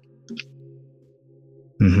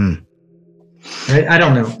 Right? I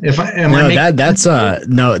don't know if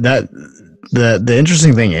the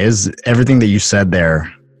interesting thing is everything that you said there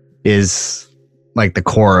is like the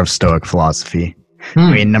core of Stoic philosophy.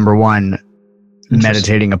 I mean, number one,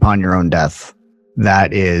 meditating upon your own death.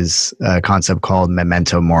 That is a concept called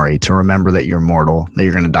memento mori, to remember that you're mortal, that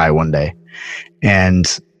you're going to die one day. And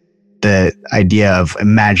the idea of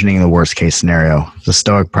imagining the worst case scenario, the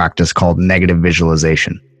Stoic practice called negative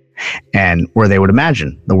visualization. And where they would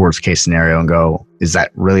imagine the worst case scenario and go, is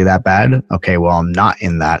that really that bad? Okay, well, I'm not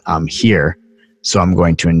in that. I'm here. So I'm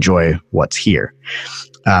going to enjoy what's here.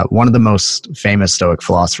 One of the most famous Stoic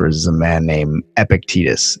philosophers is a man named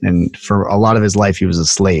Epictetus. And for a lot of his life, he was a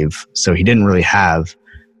slave. So he didn't really have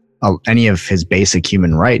any of his basic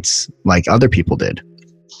human rights like other people did.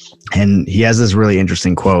 And he has this really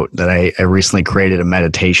interesting quote that I recently created a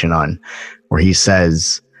meditation on, where he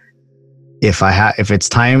says, if it's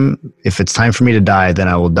time for me to die, then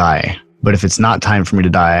I will die. But if it's not time for me to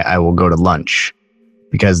die, I will go to lunch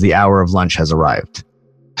because the hour of lunch has arrived.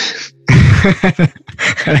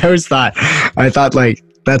 And I thought like,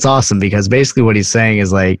 that's awesome, because basically what he's saying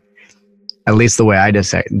is like, at least the way I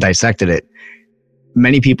dissected it,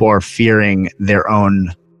 many people are fearing their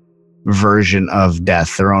own version of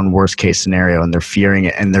death, their own worst case scenario, and they're fearing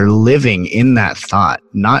it, and they're living in that thought,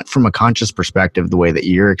 not from a conscious perspective the way that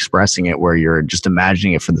you're expressing it, where you're just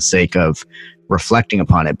imagining it for the sake of reflecting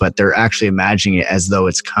upon it, but they're actually imagining it as though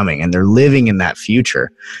it's coming, and they're living in that future.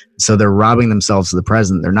 So they're robbing themselves of the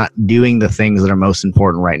present. They're not doing the things that are most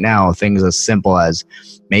important right now, things as simple as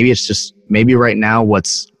maybe right now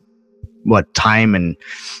what time and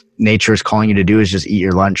nature is calling you to do is just eat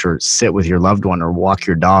your lunch, or sit with your loved one, or walk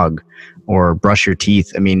your dog, or brush your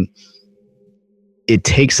teeth. I mean, it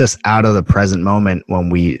takes us out of the present moment when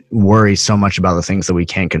we worry so much about the things that we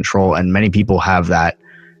can't control. And many people have that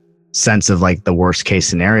sense of like the worst case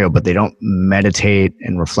scenario, but they don't meditate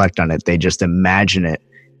and reflect on it. They just imagine it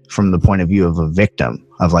from the point of view of a victim,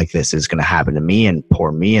 of like, this is going to happen to me, and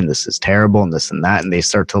poor me, and this is terrible, and this and that. And they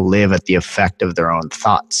start to live at the effect of their own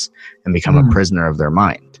thoughts and become a prisoner of their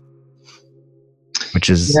mind, which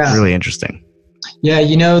is really interesting. Yeah.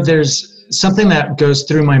 You know, there's something that goes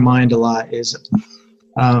through my mind a lot is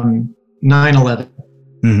 9/11.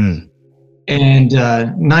 And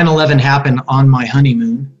 9/11 happened on my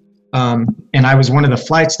honeymoon. And I was one of the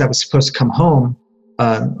flights that was supposed to come home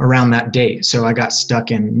around that date. So I got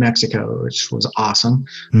stuck in Mexico, which was awesome.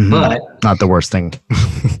 But not the worst thing.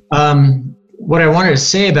 What I wanted to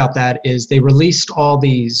say about that is they released all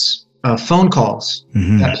these phone calls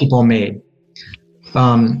that people made.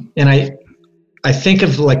 And I think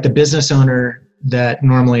of like the business owner that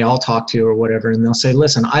normally I'll talk to or whatever, and they'll say,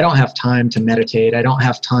 listen, I don't have time to meditate. I don't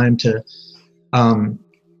have time to,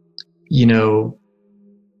 you know,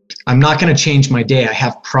 I'm not going to change my day. I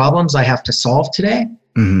have problems I have to solve today.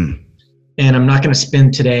 And I'm not going to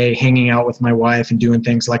spend today hanging out with my wife and doing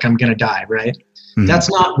things like I'm going to die, right? That's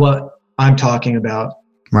not what I'm talking about.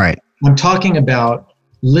 Right. I'm talking about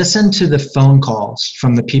listen to the phone calls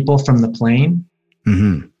from the people from the plane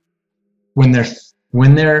when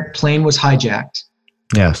their plane was hijacked.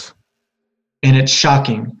 Yes. And it's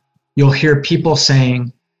shocking. You'll hear people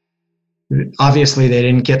saying, obviously they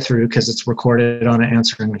didn't get through because it's recorded on an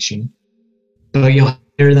answering machine, but you'll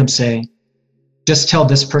hear them say, just tell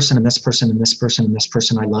this person and this person and this person and this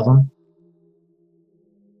person I love them.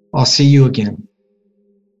 I'll see you again.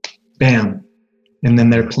 Bam. And then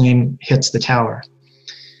their plane hits the tower.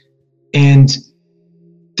 And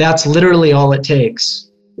that's literally all it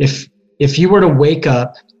takes. If you were to wake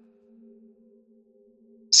up,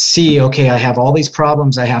 see, okay, I have all these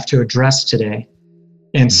problems I have to address today.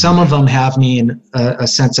 And some of them have me in a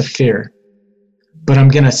sense of fear. But I'm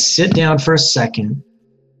going to sit down for a second,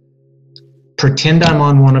 pretend I'm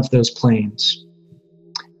on one of those planes.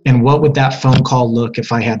 And what would that phone call look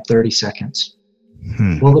if I had 30 seconds?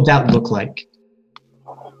 What would that look like?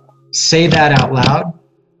 Say that out loud.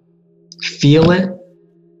 Feel it.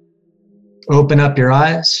 Open up your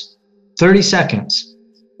eyes. 30 seconds.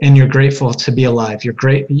 And you're grateful to be alive.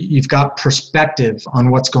 You've got perspective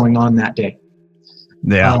on what's going on that day.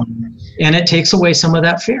 Yeah. And it takes away some of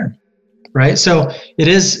that fear, right? So it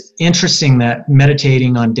is interesting that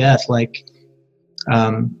meditating on death,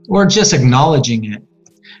 or just acknowledging it.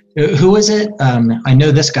 Who is it? I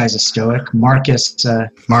know this guy's a Stoic, Marcus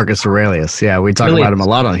Aurelius. Yeah, we talk about him a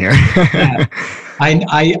lot on here. Yeah.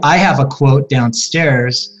 I have a quote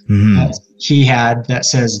downstairs that he had that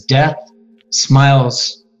says, "Death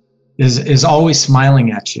smiles is always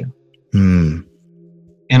smiling at you,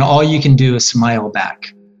 and all you can do is smile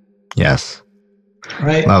back." Yes,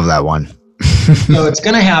 right. Love that one. So it's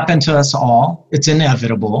going to happen to us all. It's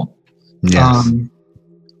inevitable. Yes.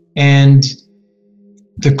 And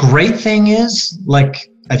the great thing is,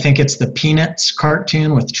 I think it's the Peanuts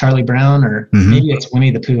cartoon with Charlie Brown, or maybe it's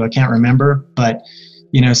Winnie the Pooh. I can't remember. But,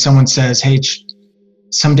 someone says, hey,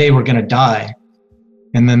 someday we're going to die.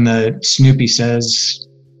 And then the Snoopy says,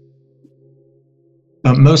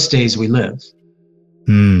 but most days we live.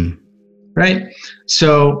 Right?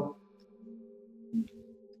 So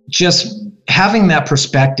just having that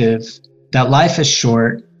perspective that life is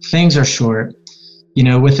short, things are short,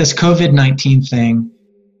 with this COVID-19 thing,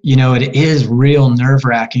 it is real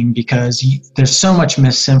nerve-wracking because there's so much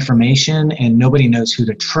misinformation and nobody knows who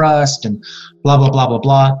to trust and blah, blah, blah, blah,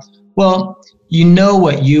 blah. Well,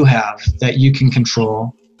 what you have that you can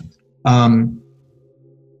control. And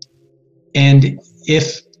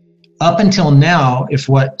if up until now, if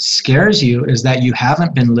what scares you is that you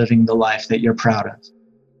haven't been living the life that you're proud of,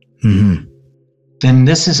 then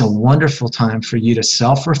this is a wonderful time for you to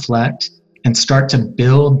self-reflect and start to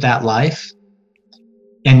build that life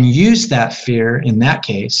and use that fear in that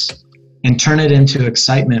case and turn it into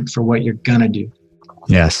excitement for what you're going to do.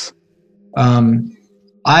 Yes.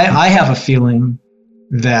 I have a feeling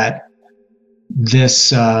that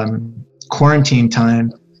this quarantine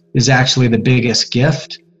time is actually the biggest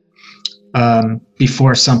gift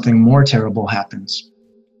before something more terrible happens.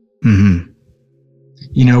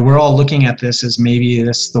 We're all looking at this as maybe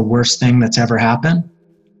this is the worst thing that's ever happened,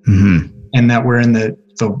 and that we're in the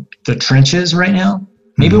trenches right now.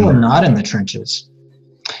 Maybe we're not in the trenches.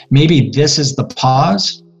 Maybe this is the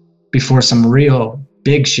pause before some real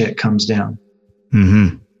big shit comes down.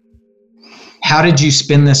 How did you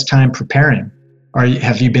spend this time preparing?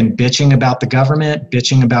 Have you been bitching about the government,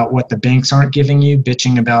 bitching about what the banks aren't giving you,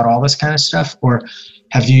 bitching about all this kind of stuff? Or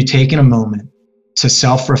have you taken a moment to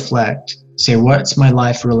self-reflect, say, what's my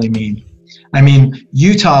life really mean? I mean,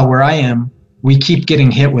 Utah, where I am, we keep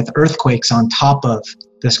getting hit with earthquakes on top of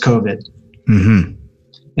this COVID.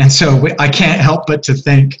 And so I can't help but to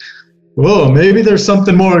think, whoa, maybe there's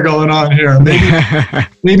something more going on here.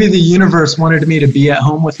 Maybe the universe wanted me to be at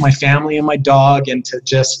home with my family and my dog and to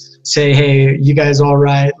just say, hey, you guys all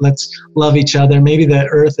right? Let's love each other. Maybe the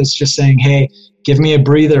earth is just saying, hey, give me a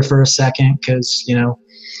breather for a second because,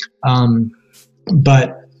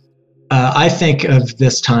 but I think of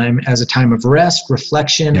this time as a time of rest,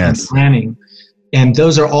 reflection, and planning. And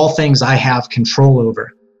those are all things I have control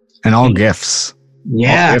over. And all gifts.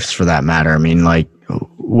 Yeah. All gifts for that matter. I mean,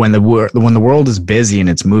 when the world is busy and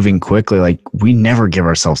it's moving quickly, we never give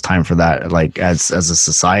ourselves time for that, as a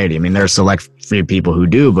society. I mean, there are select few people who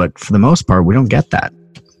do, but for the most part, we don't get that.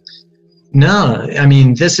 No, I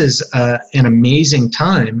mean, this is an amazing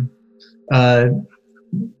time.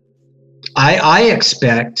 I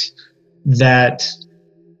expect that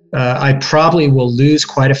I probably will lose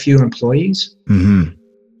quite a few employees.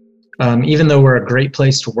 Even though we're a great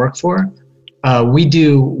place to work for. We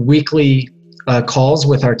do weekly calls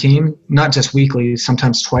with our team, not just weekly,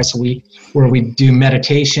 sometimes twice a week, where we do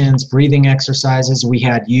meditations, breathing exercises. We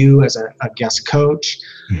had you as a guest coach.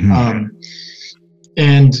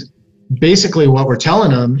 And basically what we're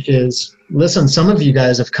telling them is, listen, some of you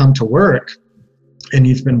guys have come to work and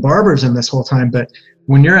you've been barbers in this whole time, but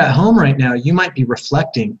when you're at home right now, you might be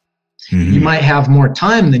reflecting. You might have more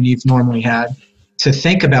time than you've normally had to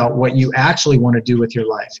think about what you actually want to do with your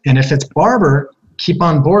life. And if it's barber, keep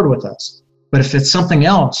on board with us. But if it's something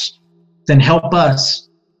else, then help us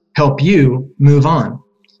help you move on.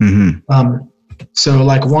 So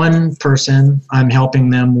like one person, I'm helping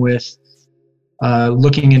them with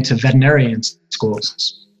looking into veterinarian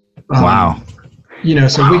schools. Wow. You know,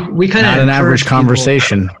 so we kind of not an average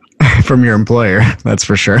conversation from your employer, that's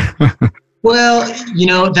for sure. Well, you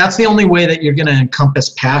know, that's the only way that you're going to encompass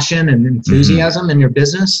passion and enthusiasm in your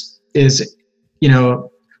business is, you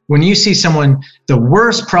know, when you see someone, the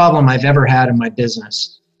worst problem I've ever had in my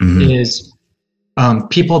business is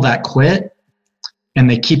people that quit and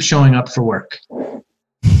they keep showing up for work.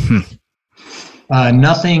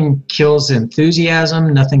 Nothing kills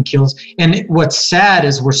enthusiasm. Nothing kills. And what's sad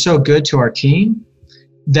is we're so good to our team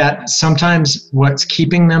that sometimes what's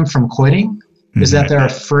keeping them from quitting is that they're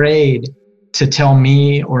afraid to tell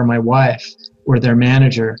me or my wife or their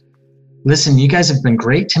manager, listen, you guys have been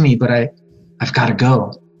great to me, but I've got to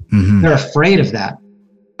go. They're afraid of that.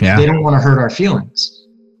 Yeah. They don't want to hurt our feelings.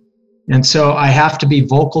 And so I have to be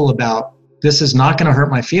vocal about, this is not going to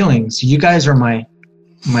hurt my feelings. You guys are my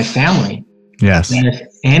family. Yes. And if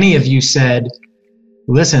any of you said,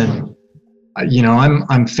 listen, you know,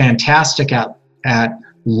 I'm fantastic at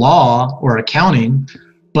law or accounting,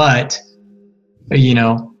 but you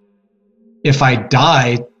know, if I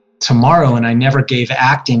die tomorrow and I never gave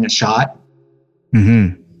acting a shot,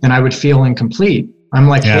 then I would feel incomplete. I'm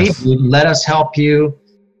like, hey, dude, let us help you,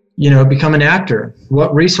 you know, become an actor.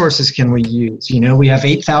 What resources can we use? You know, we have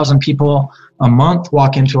 8,000 people a month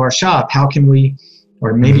walk into our shop. How can we,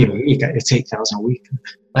 or maybe a week, it's 8,000 a week.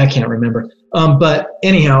 I can't remember. But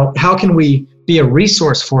anyhow, how can we be a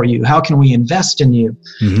resource for you? How can we invest in you?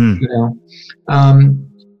 You know,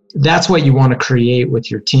 that's what you want to create with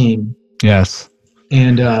your team. Yes.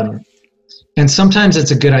 And sometimes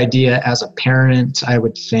it's a good idea as a parent, I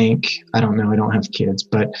would think. I don't know, I don't have kids,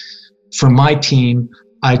 but for my team,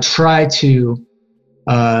 I try to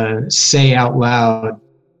say out loud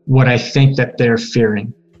what I think that they're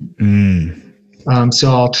fearing.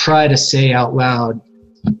 So I'll try to say out loud,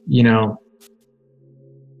 you know,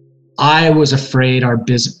 I was afraid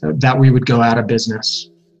that we would go out of business.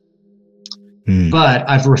 But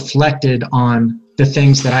I've reflected on the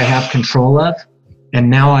things that I have control of, and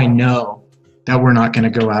now I know that we're not going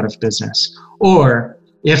to go out of business. Or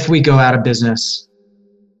if we go out of business,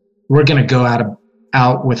 we're going to go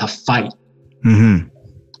out with a fight.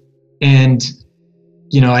 And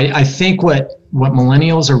you know, I think what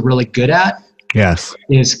millennials are really good at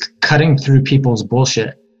is cutting through people's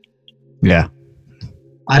bullshit. Yeah.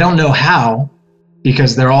 I don't know how,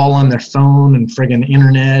 because they're all on their phone and friggin'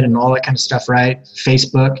 internet and all that kind of stuff, right?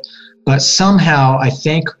 Facebook. But somehow I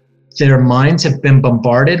think their minds have been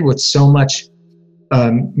bombarded with so much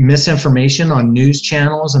misinformation on news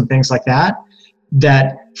channels and things like that,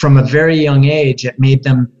 that from a very young age, it made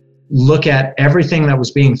them look at everything that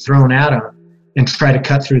was being thrown at them and try to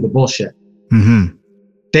cut through the bullshit.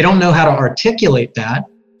 They don't know how to articulate that.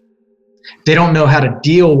 They don't know how to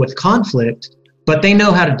deal with conflict, but they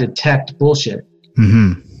know how to detect bullshit.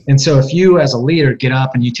 And so if you as a leader get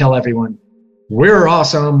up and you tell everyone, we're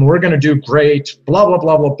awesome, we're going to do great, blah, blah,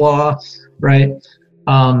 blah, blah, blah, right?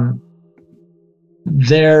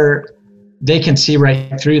 They can see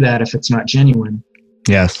right through that if it's not genuine.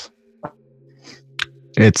 Yes.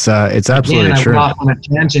 It's absolutely true. I went off on a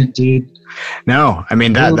tangent, dude. No, I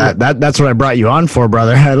mean that's what I brought you on for,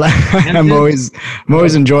 brother. I'm always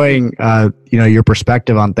enjoying your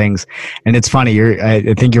perspective on things, and it's funny.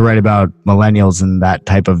 I think you're right about millennials and that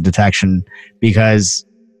type of detection, because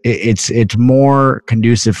it's more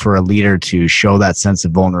conducive for a leader to show that sense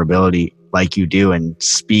of vulnerability like you do and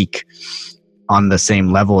speak on the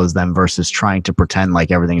same level as them versus trying to pretend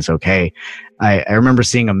like everything's okay. I remember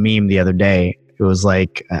seeing a meme the other day. It was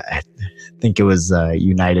like, I think it was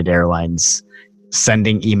United Airlines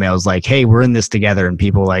sending emails like, hey, we're in this together. And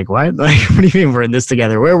people like, what? Like, what do you mean we're in this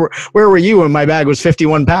together? Where were you when my bag was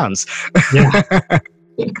 51 pounds? Yeah.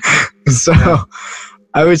 So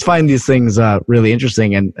I always find these things really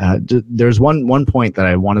interesting. And there's one point that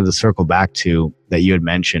I wanted to circle back to that you had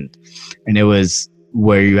mentioned. And it was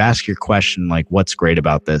where you ask your question, like, what's great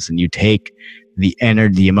about this? And you take the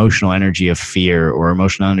emotional energy of fear or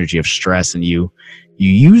emotional energy of stress, and you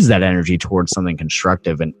you use that energy towards something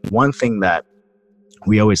constructive. And one thing that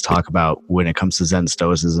we always talk about when it comes to Zen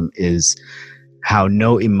Stoicism is how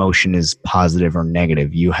no emotion is positive or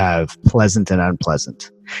negative. You have pleasant and unpleasant.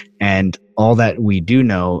 And all that we do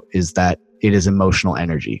know is that it is emotional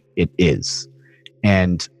energy. It is.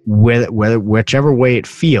 And whichever way it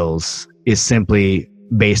feels is simply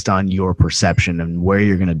based on your perception and where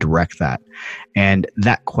you're going to direct that. And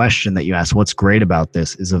that question that you asked, what's great about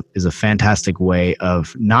this, is a fantastic way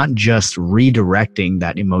of not just redirecting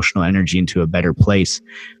that emotional energy into a better place,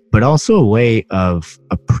 but also a way of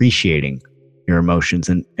appreciating your emotions.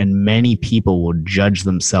 And many people will judge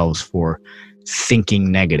themselves for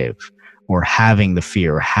thinking negative or having the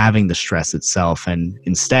fear or having the stress itself. And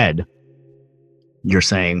instead, you're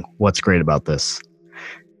saying, what's great about this?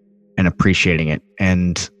 And appreciating it.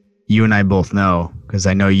 And you and I both know, because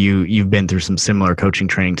I know you've been through some similar coaching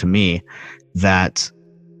training to me, that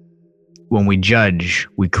when we judge,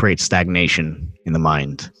 we create stagnation in the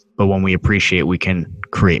mind. But when we appreciate, we can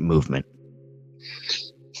create movement.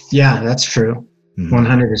 Yeah, that's true.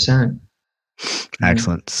 100%.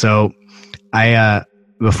 Excellent. So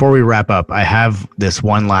before we wrap up, I have this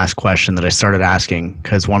one last question that I started asking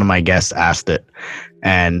because one of my guests asked it,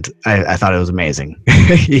 and I thought it was amazing.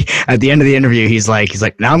 At the end of the interview, he's like,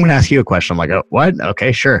 now I'm going to ask you a question. I'm like, oh, what?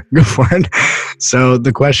 Okay, sure. Go for it. So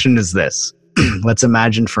the question is this. Let's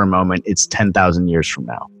imagine for a moment it's 10,000 years from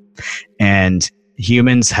now, and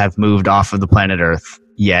humans have moved off of the planet Earth,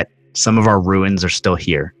 yet some of our ruins are still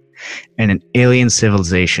here. And an alien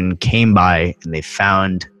civilization came by and they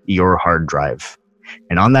found your hard drive.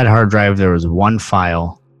 And on that hard drive, there was one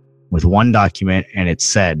file with one document, and it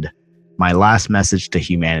said, "My last message to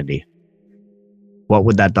humanity." What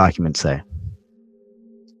would that document say?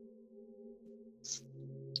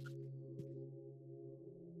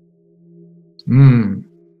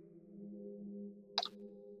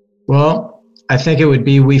 Well, I think it would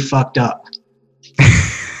be, "We fucked up."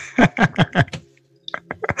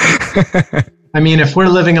 I mean, if we're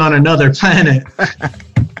living on another planet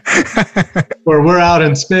or we're out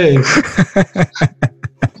in space, then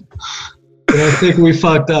I think we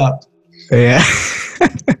fucked up. Yeah.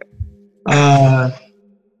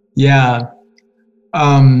 Yeah.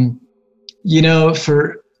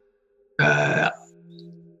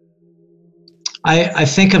 I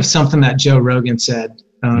think of something that Joe Rogan said.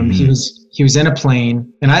 He was in a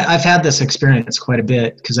plane, and I've had this experience quite a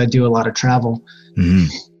bit because I do a lot of travel.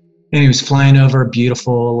 And he was flying over a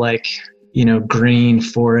beautiful, green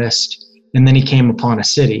forest, and then he came upon a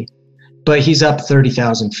city, but he's up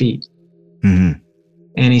 30,000 feet. And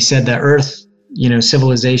he said that Earth,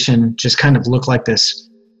 civilization just kind of looked like this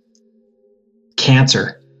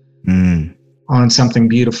cancer on something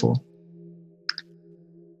beautiful.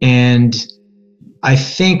 And I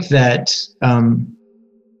think that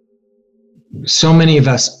so many of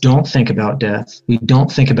us don't think about death. We don't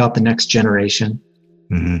think about the next generation.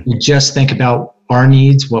 We just think about our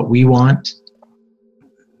needs, what we want.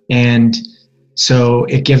 And so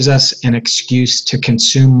it gives us an excuse to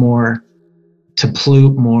consume more, to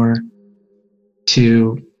pollute more,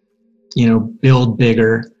 to, build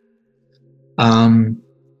bigger. And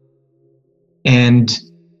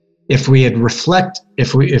if we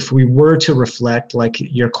were to reflect, like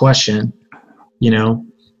your question,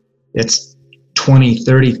 it's 20,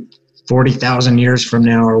 30, 40,000 years from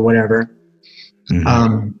now or whatever.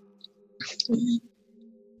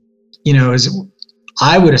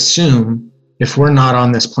 I would assume if we're not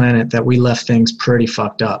on this planet that we left things pretty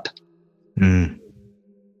fucked up. And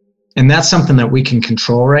that's something that we can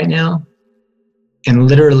control right now. And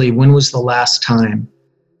literally, when was the last time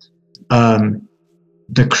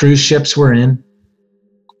the cruise ships were in,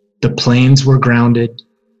 the planes were grounded,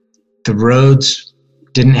 the roads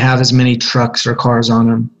didn't have as many trucks or cars on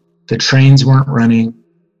them, the trains weren't running,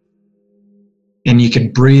 and you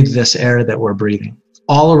could breathe this air that we're breathing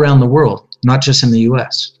all around the world, not just in the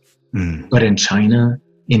US, but in China,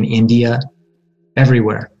 in India,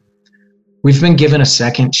 everywhere. We've been given a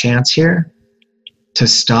second chance here to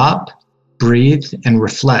stop, breathe, and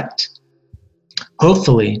reflect.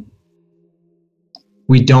 Hopefully,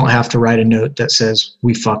 we don't have to write a note that says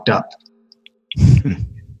we fucked up.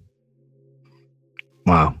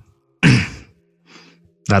 Wow.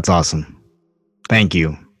 That's awesome. Thank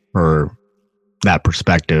you for that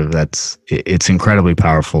perspective. It's incredibly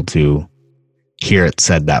powerful to hear it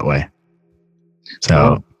said that way.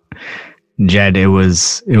 So, Jed, it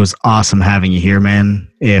was awesome having you here,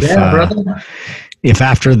 man. If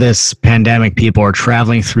after this pandemic people are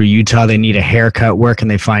traveling through Utah, they need a haircut, where can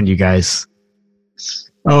they find you guys?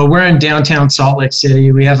 Oh, we're in downtown Salt Lake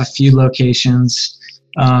City. We have a few locations.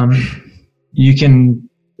 you can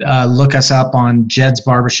look us up on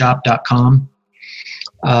jedsbarbershop.com.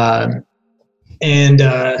 Or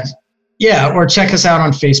check us out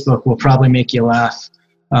on Facebook. We'll probably make you laugh.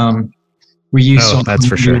 We use that's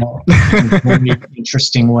for sure. in a very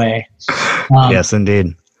interesting way. Yes,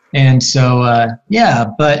 indeed. And so,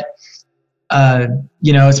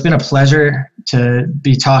 it's been a pleasure to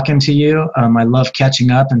be talking to you. I love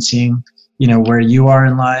catching up and seeing, where you are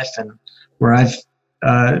in life and where I've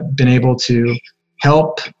been able to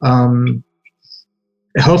help.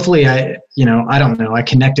 Hopefully I don't know, I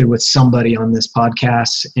connected with somebody on this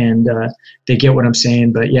podcast and they get what I'm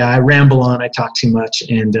saying. But yeah, I ramble on, I talk too much,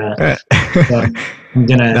 and I'm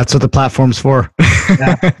gonna. That's what the platform's for.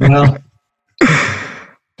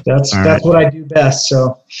 That's what I do best.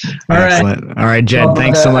 So, Excellent. All right, Jed,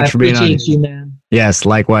 thanks so much for being on. I appreciate you, man. Yes,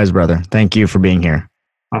 likewise, brother. Thank you for being here.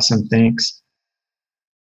 Awesome. Thanks.